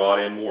clearly brought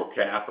in more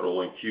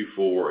capital in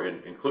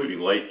Q4, including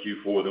late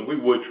Q4, than we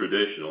would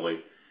traditionally.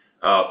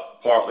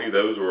 Partly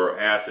those were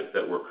assets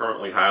that were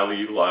currently highly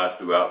utilized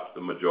throughout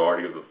the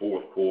majority of the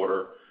fourth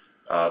quarter.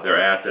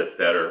 They're assets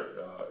that are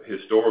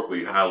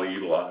historically highly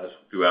utilized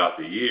throughout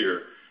the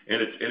year,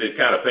 and it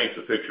kind of paints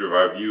a picture of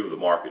our view of the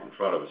market in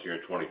front of us here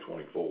in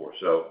 2024.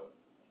 So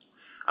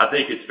I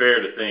think it's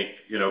fair to think,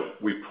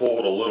 we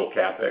pulled a little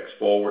CapEx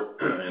forward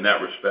in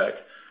that respect.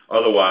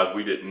 Otherwise,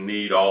 we didn't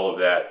need all of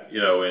that,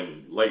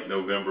 in late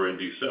November and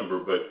December,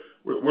 but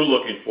we're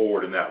looking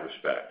forward in that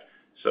respect.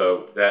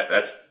 So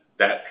that's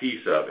that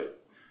piece of it.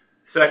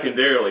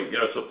 Secondarily,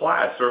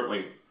 supply is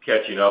certainly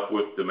catching up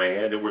with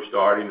demand, and we're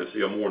starting to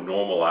see a more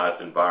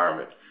normalized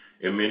environment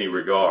in many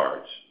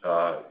regards.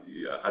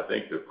 I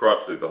think the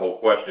crux of the whole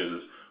question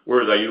is,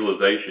 where is our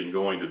utilization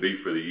going to be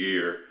for the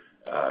year?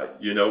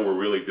 We're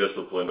really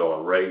disciplined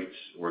on rates.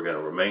 We're going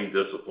to remain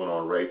disciplined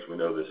on rates. We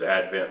know this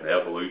advent and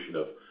evolution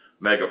of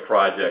mega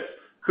projects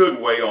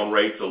could weigh on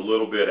rates a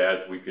little bit as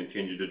we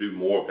continue to do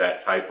more of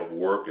that type of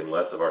work and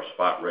less of our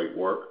spot rate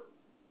work.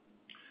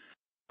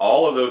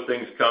 All of those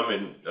things come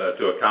in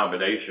to a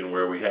combination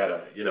where we had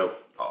a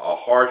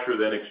harsher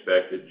than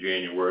expected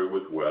January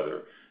with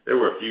weather. There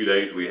were a few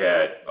days we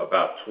had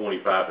about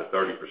 25 to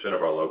 30%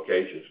 of our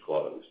locations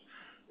closed.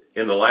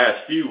 In the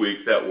last few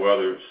weeks, that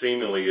weather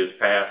seemingly has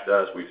passed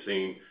us. We've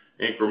seen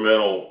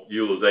incremental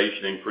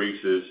utilization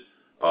increases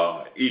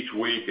each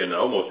week and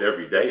almost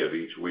every day of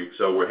each week,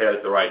 so we're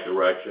headed the right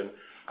direction.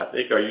 I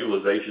think our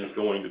utilization is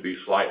going to be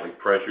slightly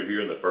pressured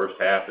here in the first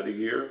half of the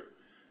year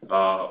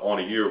on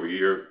a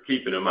year-over-year.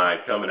 Keeping in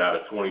mind, coming out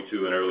of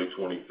 22 and early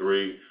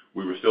 23,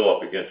 we're still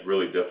up against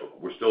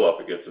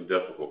some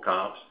difficult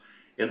comps.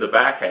 In the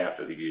back half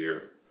of the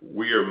year,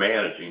 we are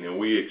managing, and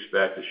we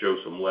expect to show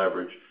some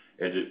leverage,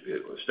 and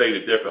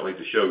stated differently,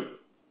 to show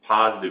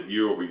positive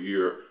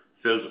year-over-year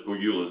physical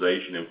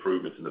utilization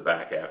improvements in the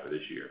back half of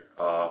this year.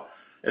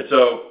 And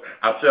so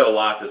I've said a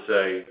lot to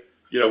say,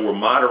 we're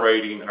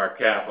moderating our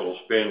capital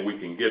spend. We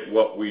can get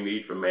what we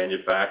need from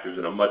manufacturers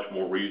in a much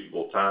more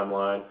reasonable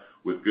timeline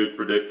with good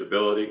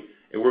predictability,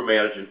 and we're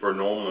managing for a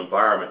normal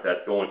environment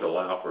that's going to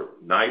allow for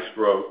nice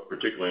growth,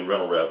 particularly in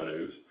rental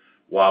revenues,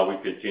 while we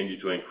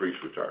continue to increase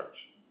returns.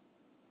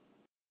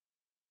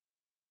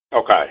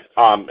 Okay.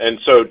 And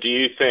so do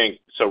you think,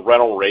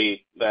 rental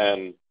rate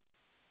then,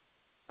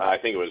 I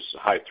think it was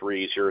high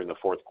threes here in the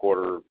fourth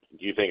quarter.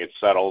 Do you think it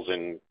settles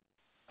in,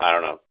 I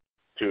don't know,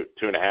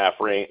 2.5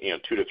 range,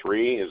 2 to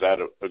 3? Is that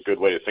a good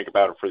way to think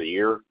about it for the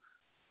year?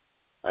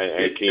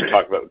 And can you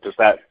talk about, does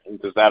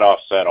that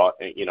offset,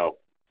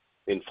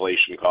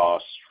 inflation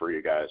costs for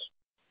you guys?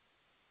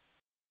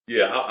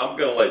 Yeah, I'm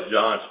going to let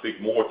John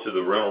speak more to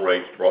the rental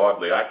rates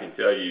broadly. I can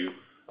tell you,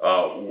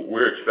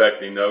 we're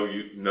expecting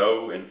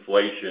no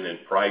inflation in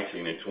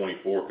pricing in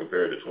 24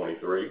 compared to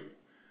 23.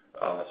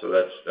 So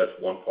that's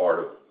one part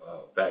of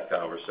that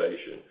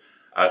conversation.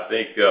 I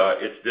think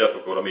it's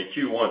difficult. I mean,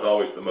 Q1 is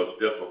always the most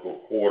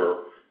difficult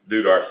quarter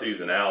due to our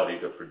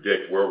seasonality to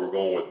predict where we're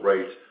going with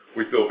rates.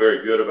 We feel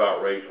very good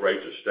about rates.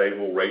 Rates are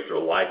stable. Rates are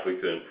likely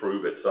to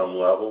improve at some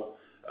level.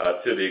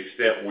 To the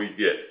extent we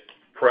get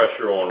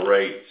pressure on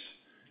rates,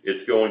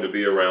 it's going to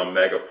be around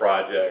mega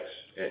projects.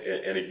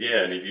 And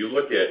again, if you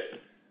look at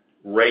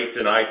rates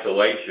in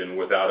isolation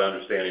without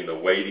understanding the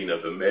weighting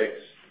of the mix,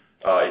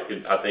 it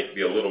can, I think,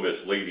 be a little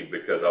misleading,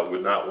 because I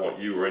would not want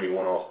you or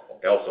anyone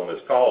else on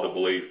this call to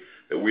believe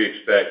that we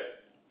expect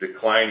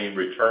declining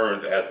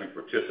returns as we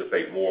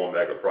participate more on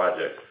mega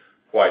projects.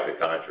 Quite the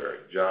contrary.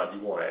 John, do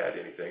you want to add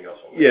anything else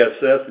on that? Yeah,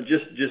 Seth,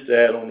 just to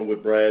add on to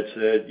what Brad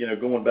said,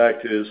 going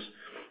back to his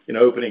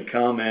opening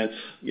comments,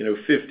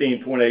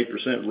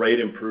 15.8%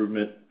 rate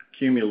improvement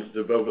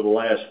cumulative over the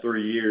last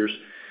 3 years.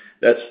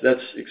 That's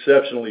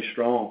exceptionally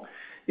strong.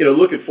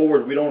 Looking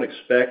forward, we don't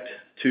expect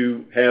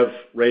to have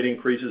rate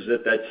increases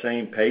at that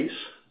same pace.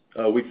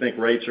 We think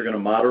rates are going to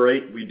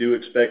moderate. We do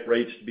expect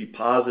rates to be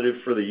positive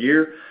for the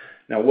year.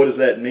 Now, what does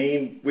that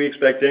mean? We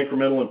expect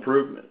incremental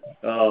improvement.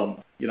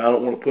 I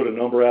don't want to put a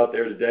number out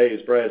there today.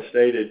 As Brad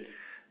stated,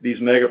 these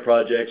mega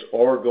projects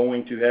are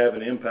going to have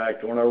an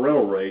impact on our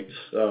rental rates,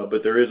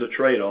 but there is a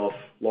trade-off,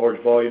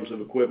 large volumes of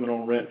equipment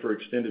on rent for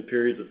extended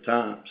periods of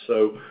time.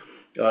 So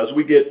as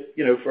we get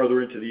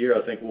further into the year,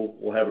 I think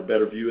we'll have a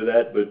better view of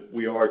that, but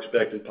we are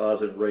expecting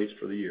positive rates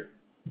for the year.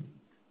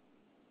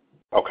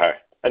 Okay.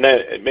 And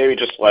then maybe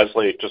just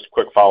Leslie, just a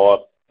quick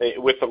follow-up.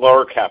 With the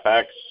lower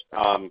CapEx,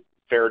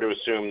 fair to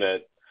assume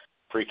that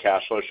free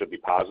cash flow should be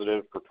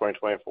positive for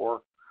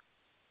 2024?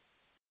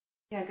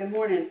 Yeah, good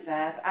morning,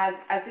 Seth.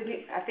 I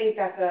think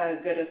that's a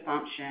good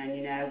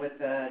assumption, with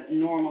the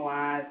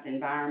normalized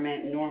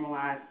environment,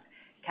 normalized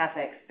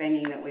CapEx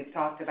spending that we've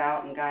talked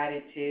about and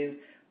guided to,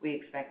 we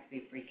expect to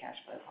be free cash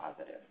flow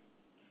positive.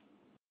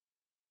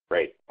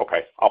 Great.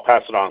 Okay. I'll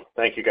pass it on.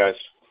 Thank you, guys.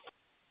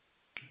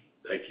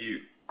 Thank you.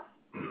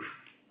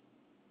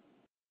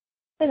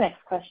 The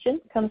next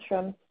question comes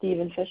from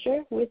Steven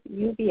Fisher with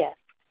UBS.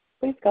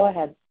 Please go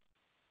ahead.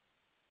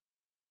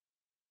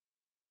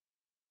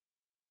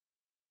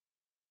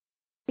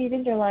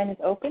 Steven, your line is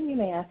open. You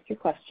may ask your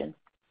question.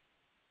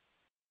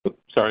 Oops,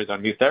 sorry, I was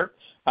on mute there.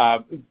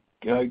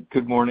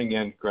 Good morning,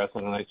 and congrats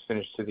on a nice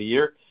finish to the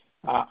year.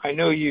 I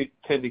know you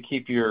tend to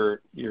keep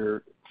your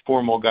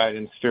formal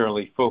guidance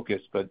fairly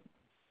focused, but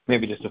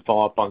maybe just to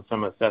follow up on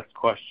some of Seth's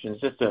questions,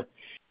 just to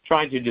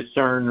trying to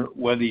discern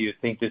whether you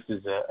think this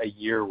is a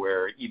year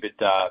where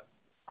EBITDA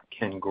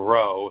can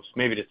grow. So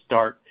maybe to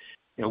start,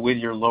 with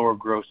your lower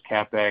gross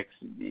CapEx,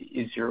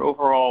 is your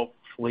overall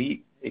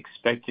fleet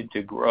expected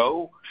to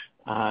grow,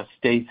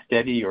 stay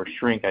steady, or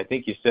shrink? I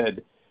think you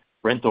said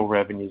rental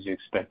revenues you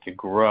expect to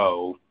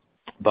grow,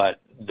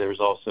 but there's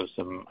also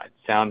it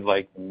sounds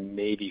like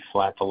maybe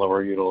flat to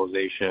lower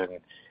utilization,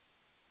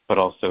 but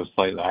also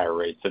slightly higher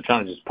rates. So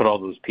trying to just put all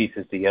those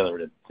pieces together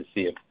to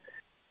see if,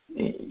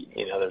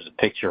 there's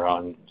a picture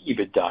on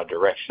EBITDA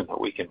direction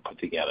that we can put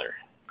together.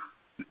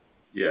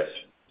 Yes.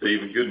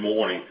 Stephen, good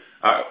morning.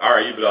 Our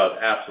EBITDA is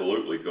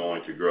absolutely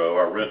going to grow.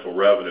 Our rental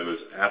revenue is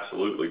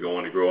absolutely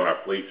going to grow, and our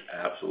fleet's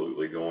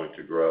absolutely going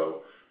to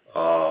grow.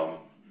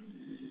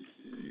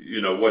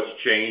 What's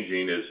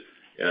changing is,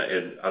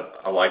 and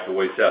I like the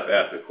way Seth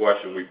asked the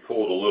question, we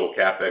pulled a little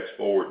CapEx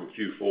forward in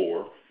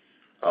Q4.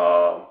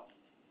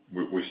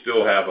 We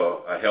still have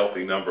a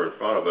healthy number in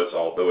front of us,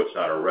 although it's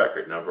not a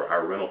record number.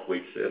 Our rental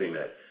fleet's sitting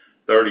at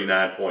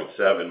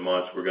 39.7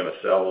 months. We're going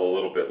to sell a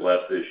little bit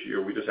less this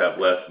year. We just have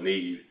less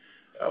need.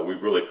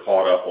 We've really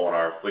caught up on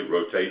our fleet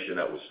rotation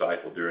that was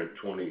stifled during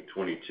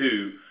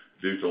 2022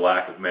 due to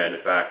lack of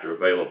manufacturer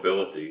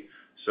availability.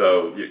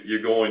 So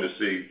you're going to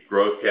see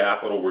growth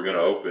capital. We're going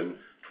to open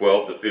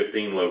 12 to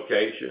 15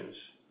 locations.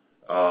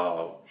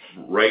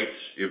 Rates,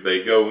 if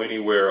they go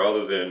anywhere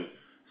other than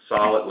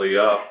solidly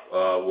up,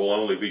 will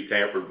only be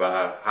tempered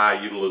by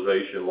high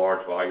utilization,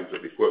 large volumes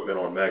of equipment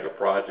on mega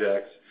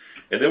projects.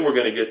 And then we're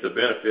going to get the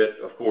benefit,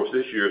 of course,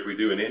 this year, as we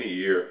do in any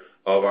year,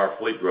 of our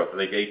fleet growth. I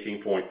think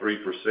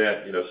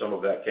 18.3%, some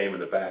of that came in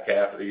the back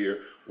half of the year.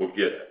 We'll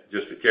get,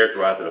 just to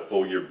characterize it, a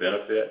full year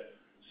benefit.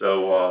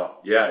 So,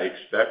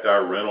 expect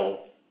our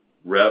rental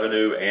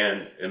revenue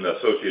and the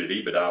associated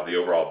EBITDA of the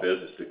overall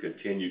business to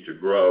continue to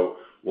grow.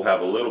 We'll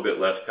have a little bit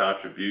less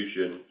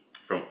contribution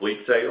from fleet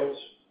sales,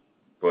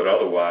 but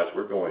otherwise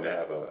we're going to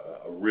have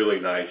a really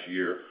nice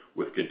year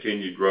with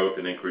continued growth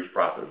and increased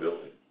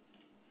profitability.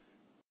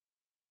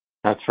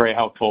 That's very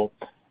helpful.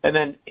 And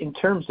then in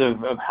terms of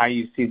how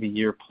you see the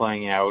year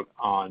playing out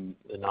on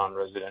the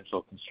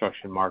non-residential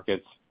construction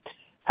markets,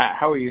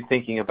 how are you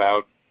thinking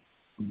about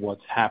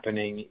what's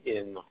happening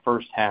in the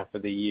first half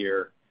of the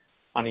year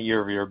on a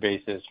year-over-year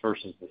basis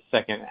versus the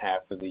second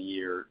half of the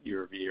year,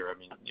 year-over-year? I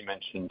mean, you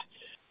mentioned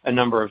a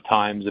number of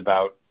times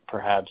about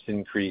perhaps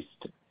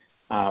increased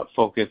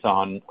focus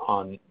on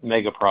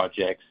mega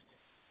projects.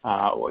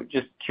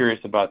 Just curious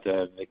about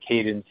the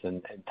cadence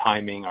and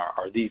timing.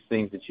 Are these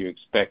things that you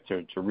expect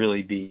to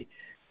really be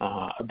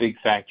a big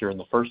factor in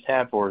the first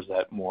half, or is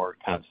that more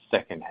kind of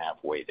second half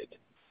weighted?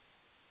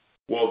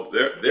 Well,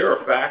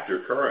 they're a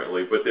factor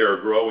currently, but they're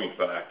a growing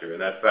factor,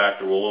 and that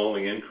factor will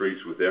only increase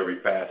with every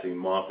passing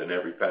month and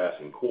every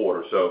passing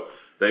quarter. So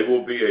they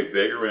will be a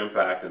bigger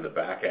impact in the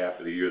back half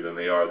of the year than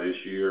they are this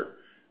year.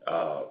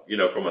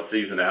 From a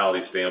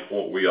seasonality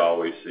standpoint, we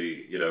always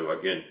see,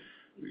 again,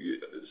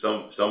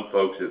 some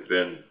folks have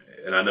been,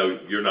 and I know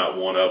you're not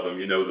one of them,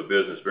 you know the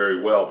business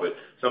very well, but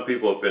some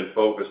people have been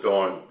focused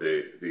on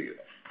the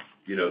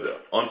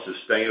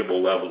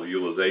unsustainable level of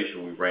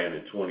utilization we ran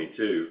in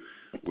 22.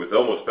 With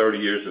almost 30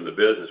 years in the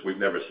business, we've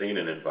never seen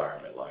an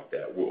environment like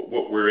that.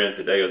 What we're in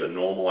today is a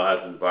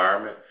normalized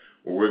environment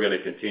where we're going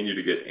to continue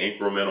to get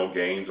incremental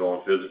gains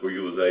on physical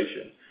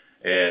utilization.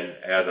 And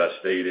as I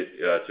stated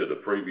to the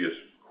previous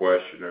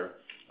questioner,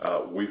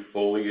 we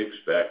fully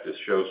expect to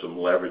show some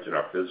leverage in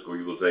our physical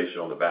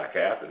utilization on the back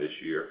half of this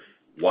year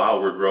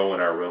while we're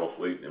growing our rental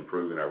fleet and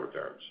improving our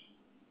returns.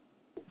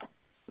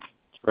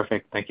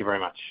 Terrific. Thank you very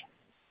much.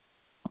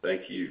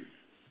 Thank you.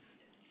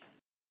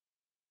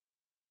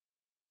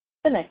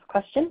 The next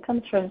question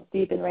comes from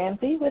Steven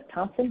Ramsey with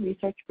Thompson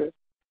Research Group.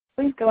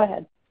 Please go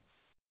ahead.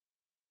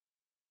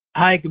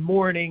 Hi, good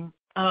morning.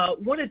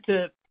 Wanted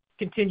to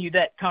continue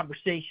that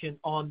conversation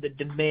on the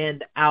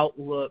demand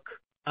outlook.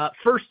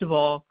 First of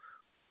all,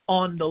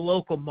 on the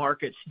local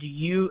markets, do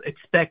you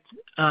expect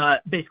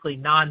basically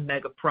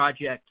non-mega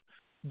project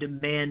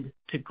demand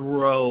to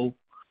grow?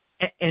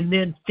 And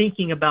then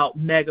thinking about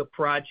mega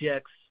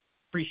projects,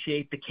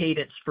 appreciate the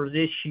cadence for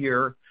this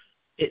year.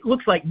 It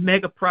looks like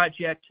mega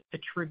project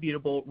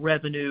attributable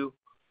revenue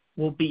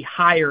will be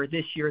higher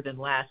this year than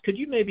last. Could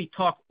you maybe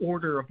talk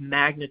order of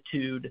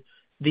magnitude,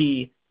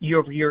 the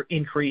year-over-year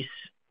increase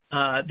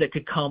that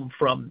could come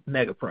from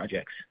mega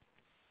projects?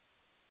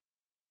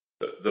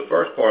 The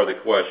first part of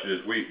the question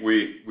is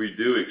we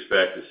do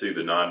expect to see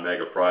the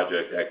non-mega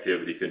project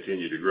activity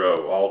continue to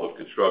grow. All the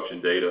construction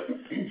data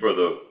for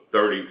the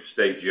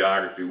 30-state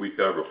geography we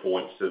cover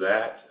points to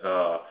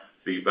that.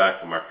 Feedback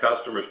from our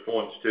customers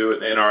points to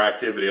it, and our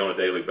activity on a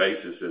daily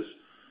basis is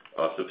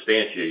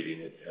substantiating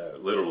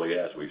it literally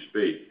as we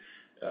speak.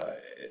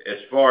 As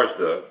far as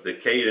the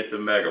cadence of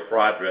mega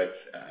projects,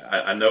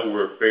 I know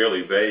we're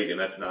fairly vague, and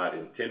that's not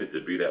intended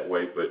to be that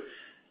way, but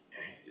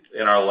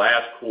in our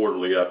last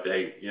quarterly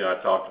update,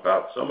 I talked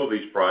about some of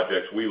these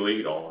projects we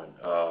lead on.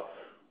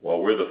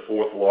 While we're the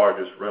fourth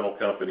largest rental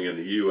company in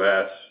the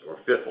U.S., or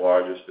fifth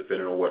largest,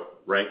 depending on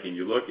what ranking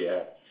you look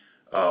at,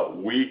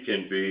 we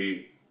can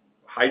be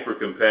hyper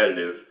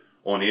competitive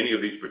on any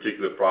of these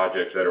particular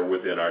projects that are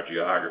within our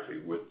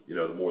geography with,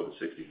 the more than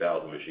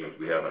 60,000 machines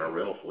we have in our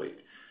rental fleet.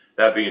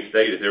 That being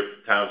stated, there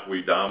are times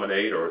we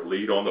dominate or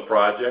lead on the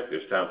project.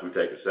 There's times we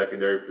take a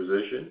secondary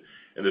position,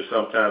 and there's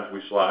sometimes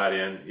we slide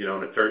in, in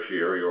a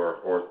tertiary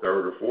or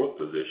third or fourth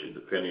position,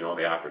 depending on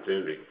the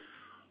opportunity.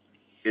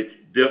 It's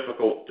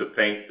difficult to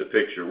paint the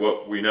picture.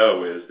 What we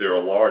know is there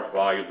are large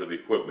volumes of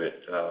equipment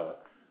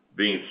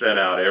being sent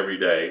out every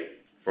day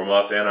from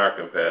us and our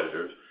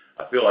competitors.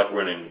 I feel like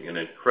we're in an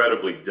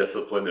incredibly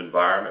disciplined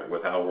environment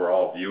with how we're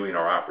all viewing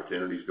our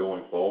opportunities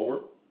going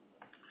forward.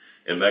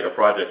 And mega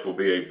projects will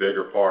be a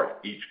bigger part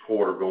each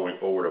quarter going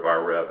forward of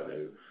our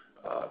revenue.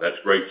 That's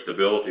great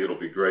stability. It'll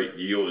be great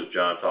yield, as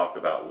John talked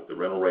about, with the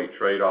rental rate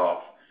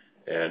trade-off.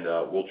 And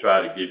we'll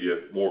try to give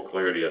you more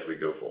clarity as we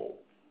go forward.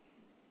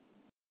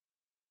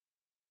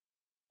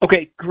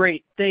 Okay,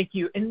 great. Thank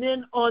you. And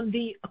then on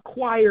the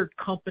acquired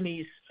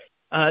companies,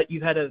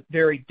 you had a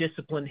very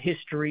disciplined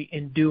history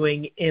in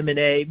doing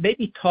M&A.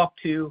 Maybe talk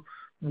to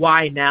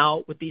why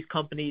now with these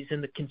companies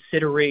and the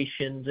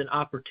considerations and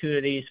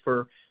opportunities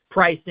for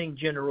pricing,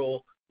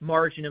 general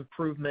margin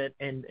improvement,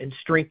 and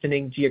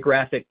strengthening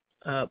geographic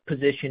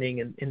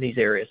positioning in these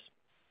areas.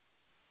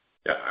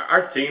 Yeah,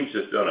 our team's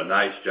just done a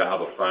nice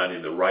job of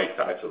finding the right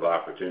types of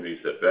opportunities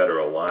that better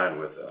align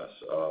with us.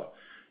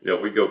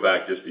 If we go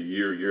back just a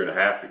year and a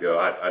half ago,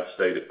 I'd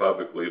stated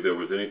publicly if there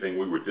was anything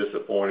we were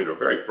disappointed or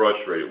very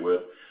frustrated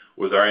with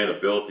was our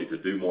inability to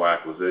do more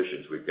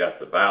acquisitions. We've got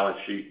the balance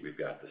sheet, we've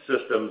got the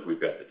systems,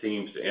 we've got the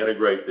teams to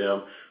integrate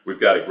them.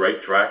 We've got a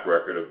great track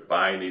record of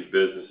buying these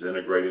businesses,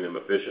 integrating them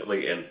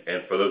efficiently,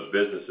 and for those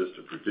businesses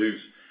to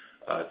produce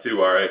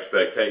to our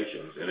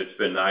expectations. And it's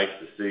been nice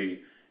to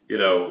see, 2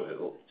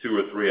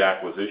 or 3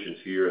 acquisitions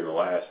here in the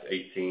last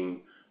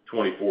 18,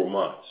 24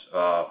 months.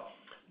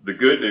 The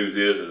good news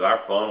is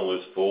our funnel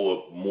is full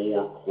of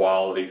more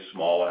quality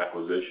small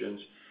acquisitions.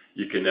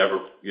 You can never,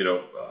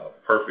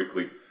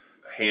 perfectly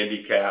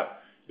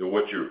handicap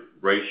what your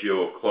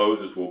ratio of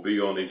closes will be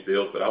on these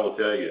deals. But I will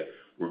tell you,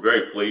 we're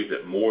very pleased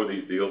that more of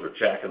these deals are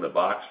checking the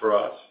box for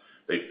us.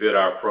 They fit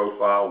our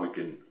profile. We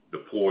can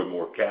deploy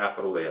more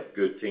capital. They have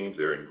good teams.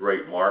 They're in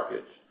great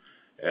markets.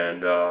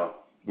 And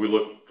we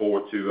look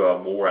forward to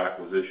more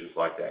acquisitions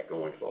like that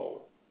going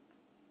forward.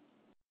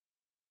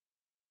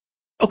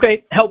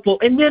 Okay, helpful.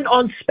 And then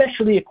on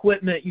specialty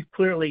equipment, you've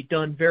clearly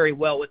done very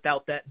well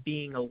without that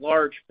being a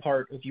large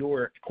part of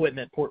your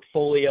equipment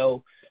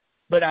portfolio,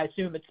 but I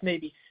assume it's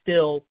maybe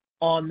still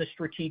on the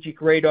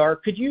strategic radar.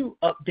 Could you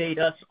update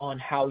us on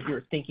how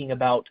you're thinking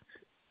about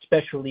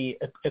specialty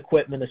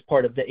equipment as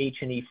part of the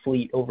H&E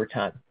fleet over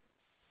time?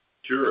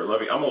 Sure.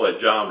 I'm going to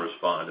let John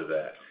respond to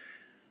that.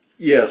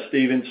 Yeah,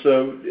 Stephen.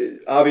 So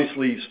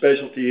obviously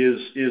specialty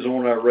is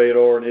on our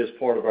radar and is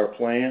part of our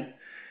plan.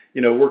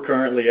 We're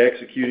currently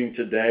executing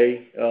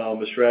today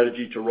a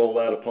strategy to roll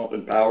out a pump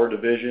and power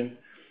division.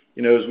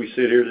 As we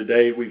sit here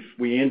today,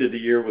 we ended the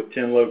year with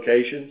 10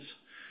 locations.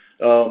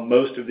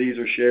 Most of these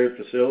are shared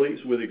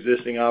facilities with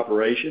existing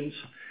operations,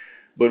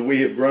 but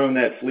we have grown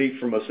that fleet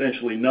from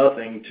essentially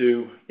nothing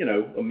to,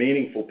 a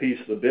meaningful piece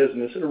of the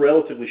business in a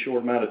relatively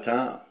short amount of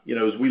time.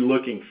 As we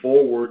looking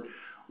forward,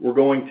 we're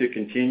going to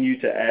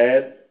continue to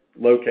add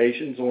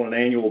locations on an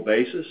annual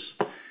basis.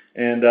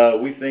 And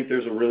we think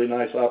there's a really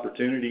nice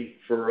opportunity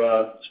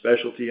for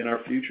specialty in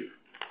our future.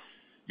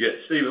 Yeah,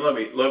 Stephen, let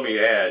me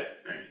add,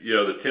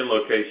 the 10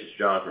 locations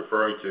John's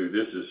referring to,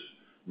 this is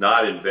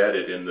not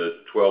embedded in the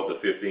 12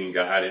 to 15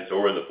 guidance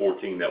or in the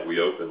 14 that we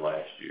opened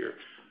last year.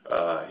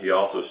 He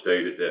also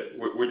stated that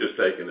we're just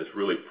taking this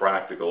really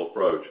practical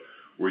approach.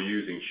 We're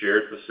using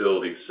shared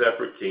facilities,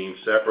 separate teams,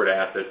 separate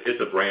assets.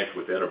 It's a branch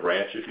within a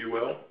branch, if you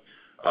will.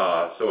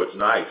 So it's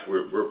nice.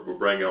 We're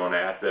bringing on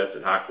assets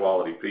and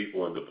high-quality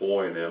people and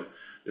deploying them.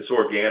 This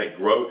organic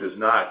growth is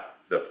not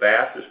the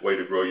fastest way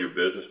to grow your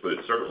business, but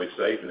it's certainly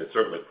safe and it's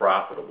certainly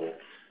profitable.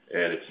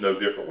 And it's no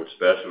different with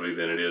specialty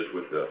than it is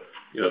with the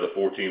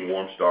 14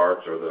 warm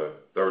starts or the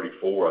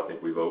 34 I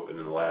think we've opened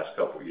in the last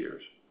couple of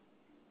years.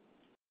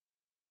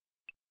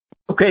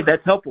 Okay,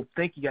 that's helpful.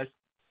 Thank you, guys.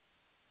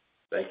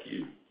 Thank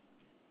you.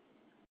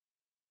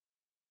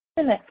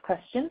 The next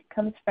question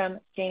comes from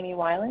Jamie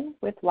Weiland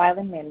with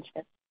Weiland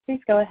Management. Please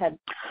go ahead.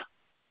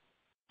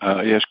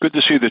 Yes, good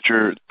to see that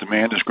your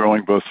demand is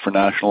growing both for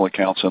national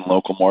accounts and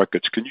local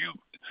markets. Can you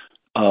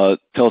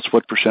tell us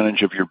what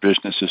percentage of your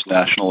business is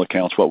national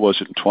accounts? What was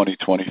it in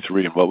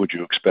 2023, and what would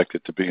you expect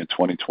it to be in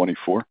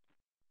 2024?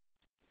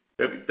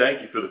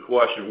 Thank you for the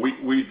question.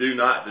 We do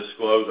not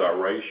disclose our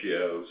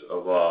ratios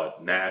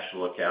of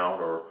national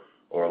account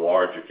or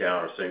large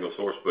account or single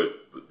source, but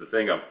the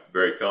thing I'm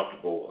very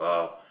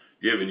comfortable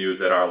giving you is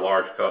that our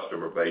large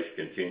customer base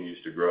continues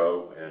to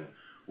grow, and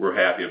we're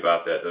happy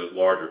about that. Those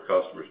larger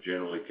customers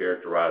generally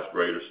characterize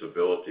greater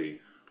stability,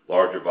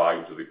 larger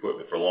volumes of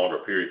equipment for longer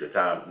periods of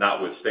time,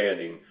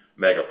 notwithstanding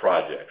mega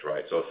projects,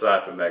 right? So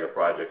aside from mega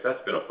projects,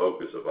 that's been a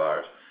focus of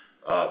ours.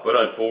 But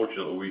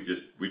unfortunately,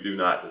 we do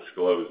not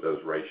disclose those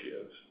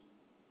ratios.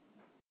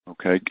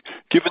 Okay.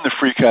 Given the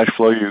free cash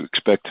flow you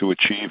expect to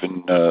achieve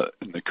in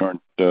the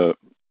current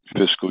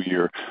fiscal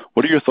year,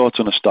 what are your thoughts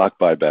on a stock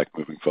buyback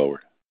moving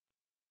forward?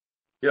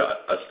 Yeah,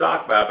 a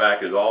stock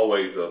buyback is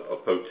always a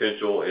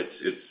potential.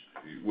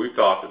 We've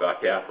talked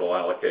about capital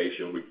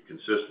allocation. We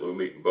consistently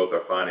meet in both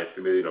our finance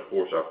committee and, of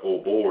course, our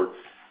full board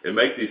and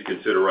make these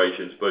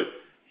considerations. But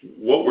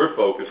what we're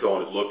focused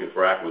on is looking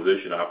for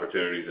acquisition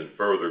opportunities and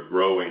further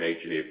growing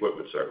H&E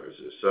Equipment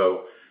Services.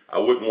 So I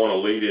wouldn't want to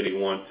lead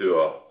anyone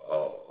to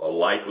a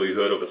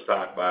likelihood of a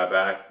stock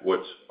buyback.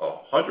 What's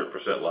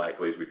 100%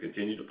 likely is we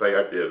continue to pay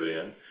our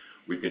dividend.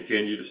 We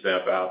continue to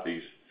stamp out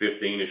these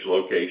 15-ish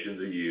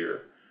locations a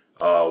year.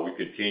 We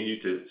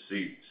continue to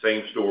see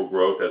same-store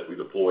growth as we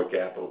deploy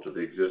capital to the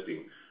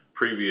existing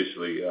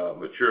previously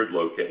matured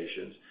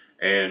locations.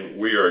 And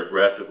we are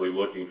aggressively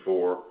looking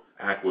for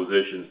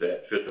acquisitions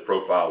that fit the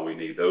profile we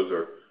need. Those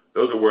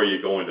are where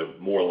you're going to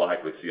more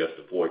likely see us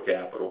deploy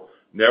capital.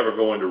 Never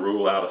going to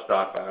rule out a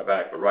stock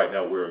buyback, but right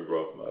now we're in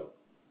growth mode.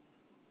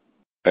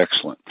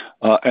 Excellent.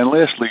 And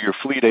lastly, your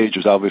fleet age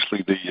is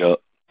obviously the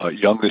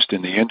youngest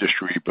in the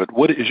industry, but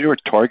what is your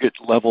target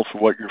level for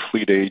what your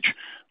fleet age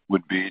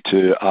would be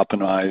to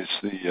optimize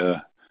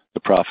the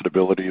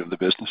profitability of the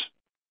business?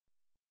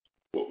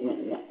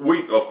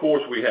 Of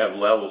course, we have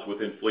levels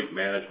within fleet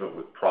management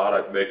with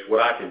product mix.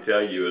 What I can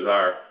tell you is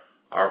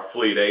our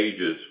fleet age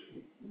is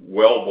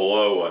well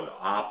below an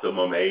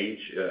optimum age.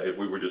 If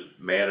we were just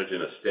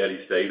managing a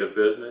steady state of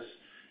business,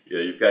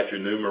 you've got your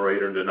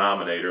numerator and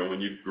denominator, and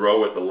when you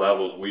grow at the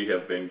levels we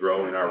have been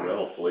growing our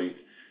rental fleet,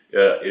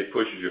 it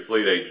pushes your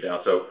fleet age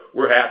down. So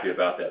we're happy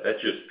about that.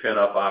 That's just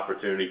pent-up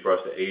opportunity for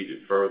us to age it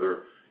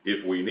further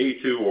if we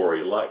need to or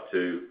elect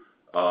to.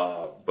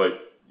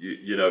 But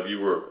if you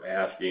were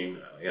asking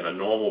in a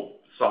normal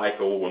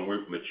cycle when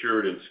we've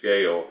matured in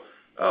scale,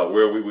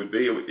 where we would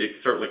be, it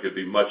certainly could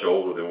be much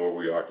older than where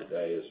we are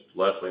today. As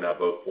Leslie and I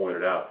both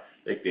pointed out,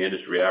 I think the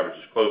industry average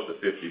is close to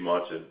 50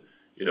 months, and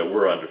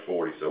we're under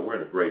 40, so we're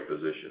in a great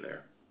position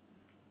there.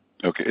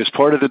 Okay. Is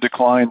part of the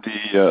decline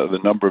the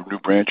number of new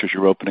branches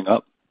you're opening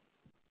up?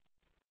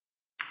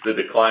 The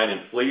decline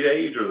in fleet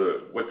age, or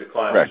what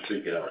decline are you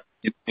speaking of?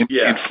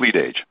 In fleet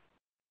age.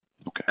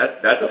 Okay.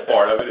 That's a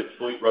part of it. It's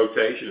fleet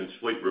rotation, it's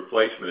fleet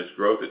replacement, it's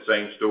growth at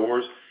same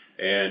stores,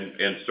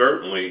 and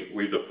certainly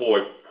we deploy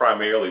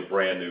primarily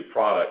brand new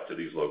product to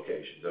these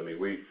locations. I mean,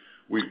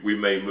 we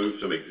may move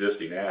some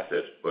existing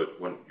assets, but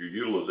when your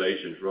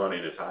utilization's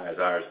running as high as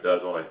ours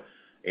does on an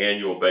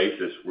annual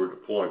basis, we're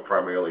deploying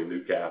primarily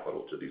new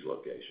capital to these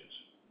locations.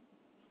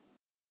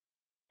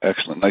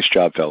 Excellent. Nice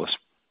job, fellas.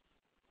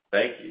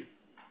 Thank you.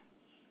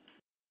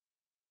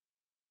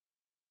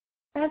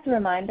 As a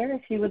reminder,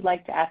 if you would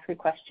like to ask a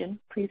question,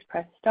 please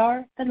press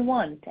star, then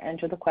 1 to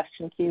enter the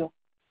question queue.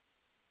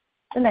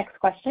 The next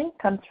question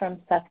comes from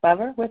Seth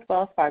Weber with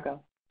Wells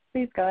Fargo.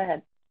 Please go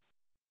ahead.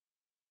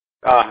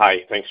 Hi.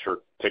 Thanks for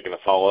taking the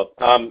follow-up.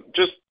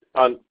 Just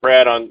on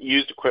Brad, on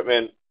used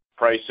equipment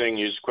pricing,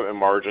 used equipment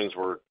margins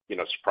were,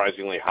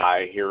 surprisingly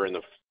high here in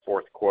the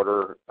fourth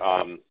quarter.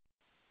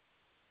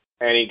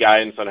 Any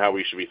guidance on how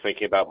we should be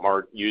thinking about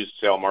used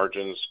sale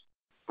margins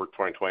for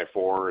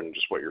 2024 and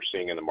just what you're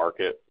seeing in the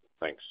market?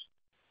 Thanks.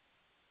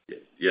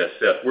 Yes,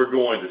 Seth, we're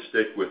going to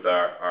stick with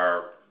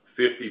our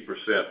 50%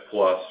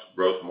 plus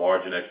gross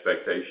margin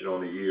expectation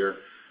on the year.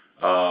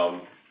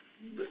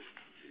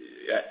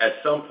 At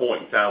some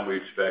point in time, we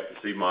expect to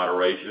see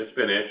moderation. It's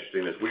been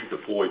interesting as we've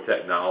deployed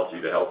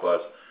technology to help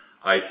us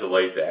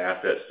isolate the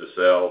assets to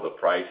sell, the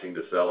pricing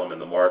to sell them,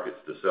 and the markets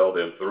to sell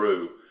them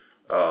through.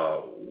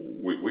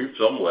 We've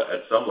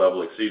at some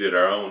level exceeded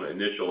our own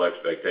initial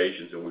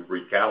expectations, and we've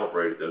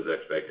recalibrated those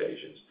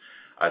expectations.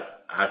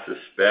 I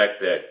suspect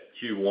that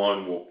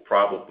Q1 will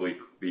probably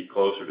be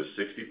closer to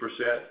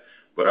 60%,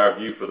 but our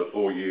view for the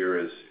full year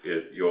is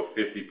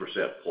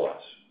 50%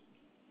 plus.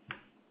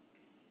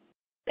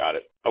 Got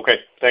it. Okay.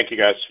 Thank you,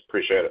 guys.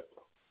 Appreciate it.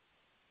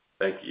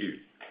 Thank you.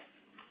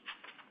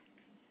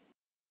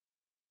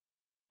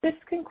 This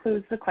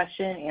concludes the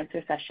question and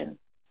answer session.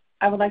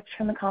 I would like to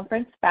turn the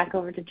conference back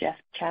over to Jeff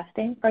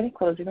Chastain for any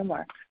closing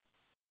remarks.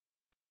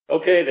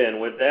 Okay,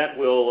 then. With that,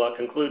 we'll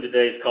conclude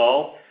today's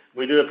call.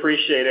 We do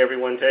appreciate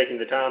everyone taking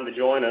the time to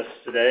join us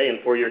today and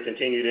for your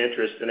continued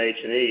interest in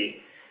H&E.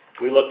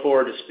 We look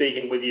forward to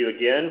speaking with you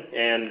again.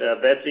 And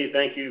Betsy,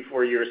 thank you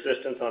for your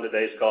assistance on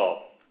today's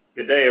call.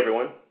 Good day,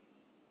 everyone.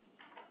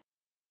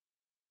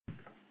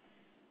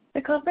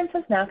 The conference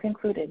has now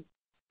concluded.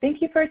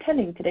 Thank you for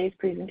attending today's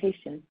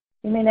presentation.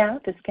 You may now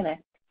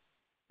disconnect.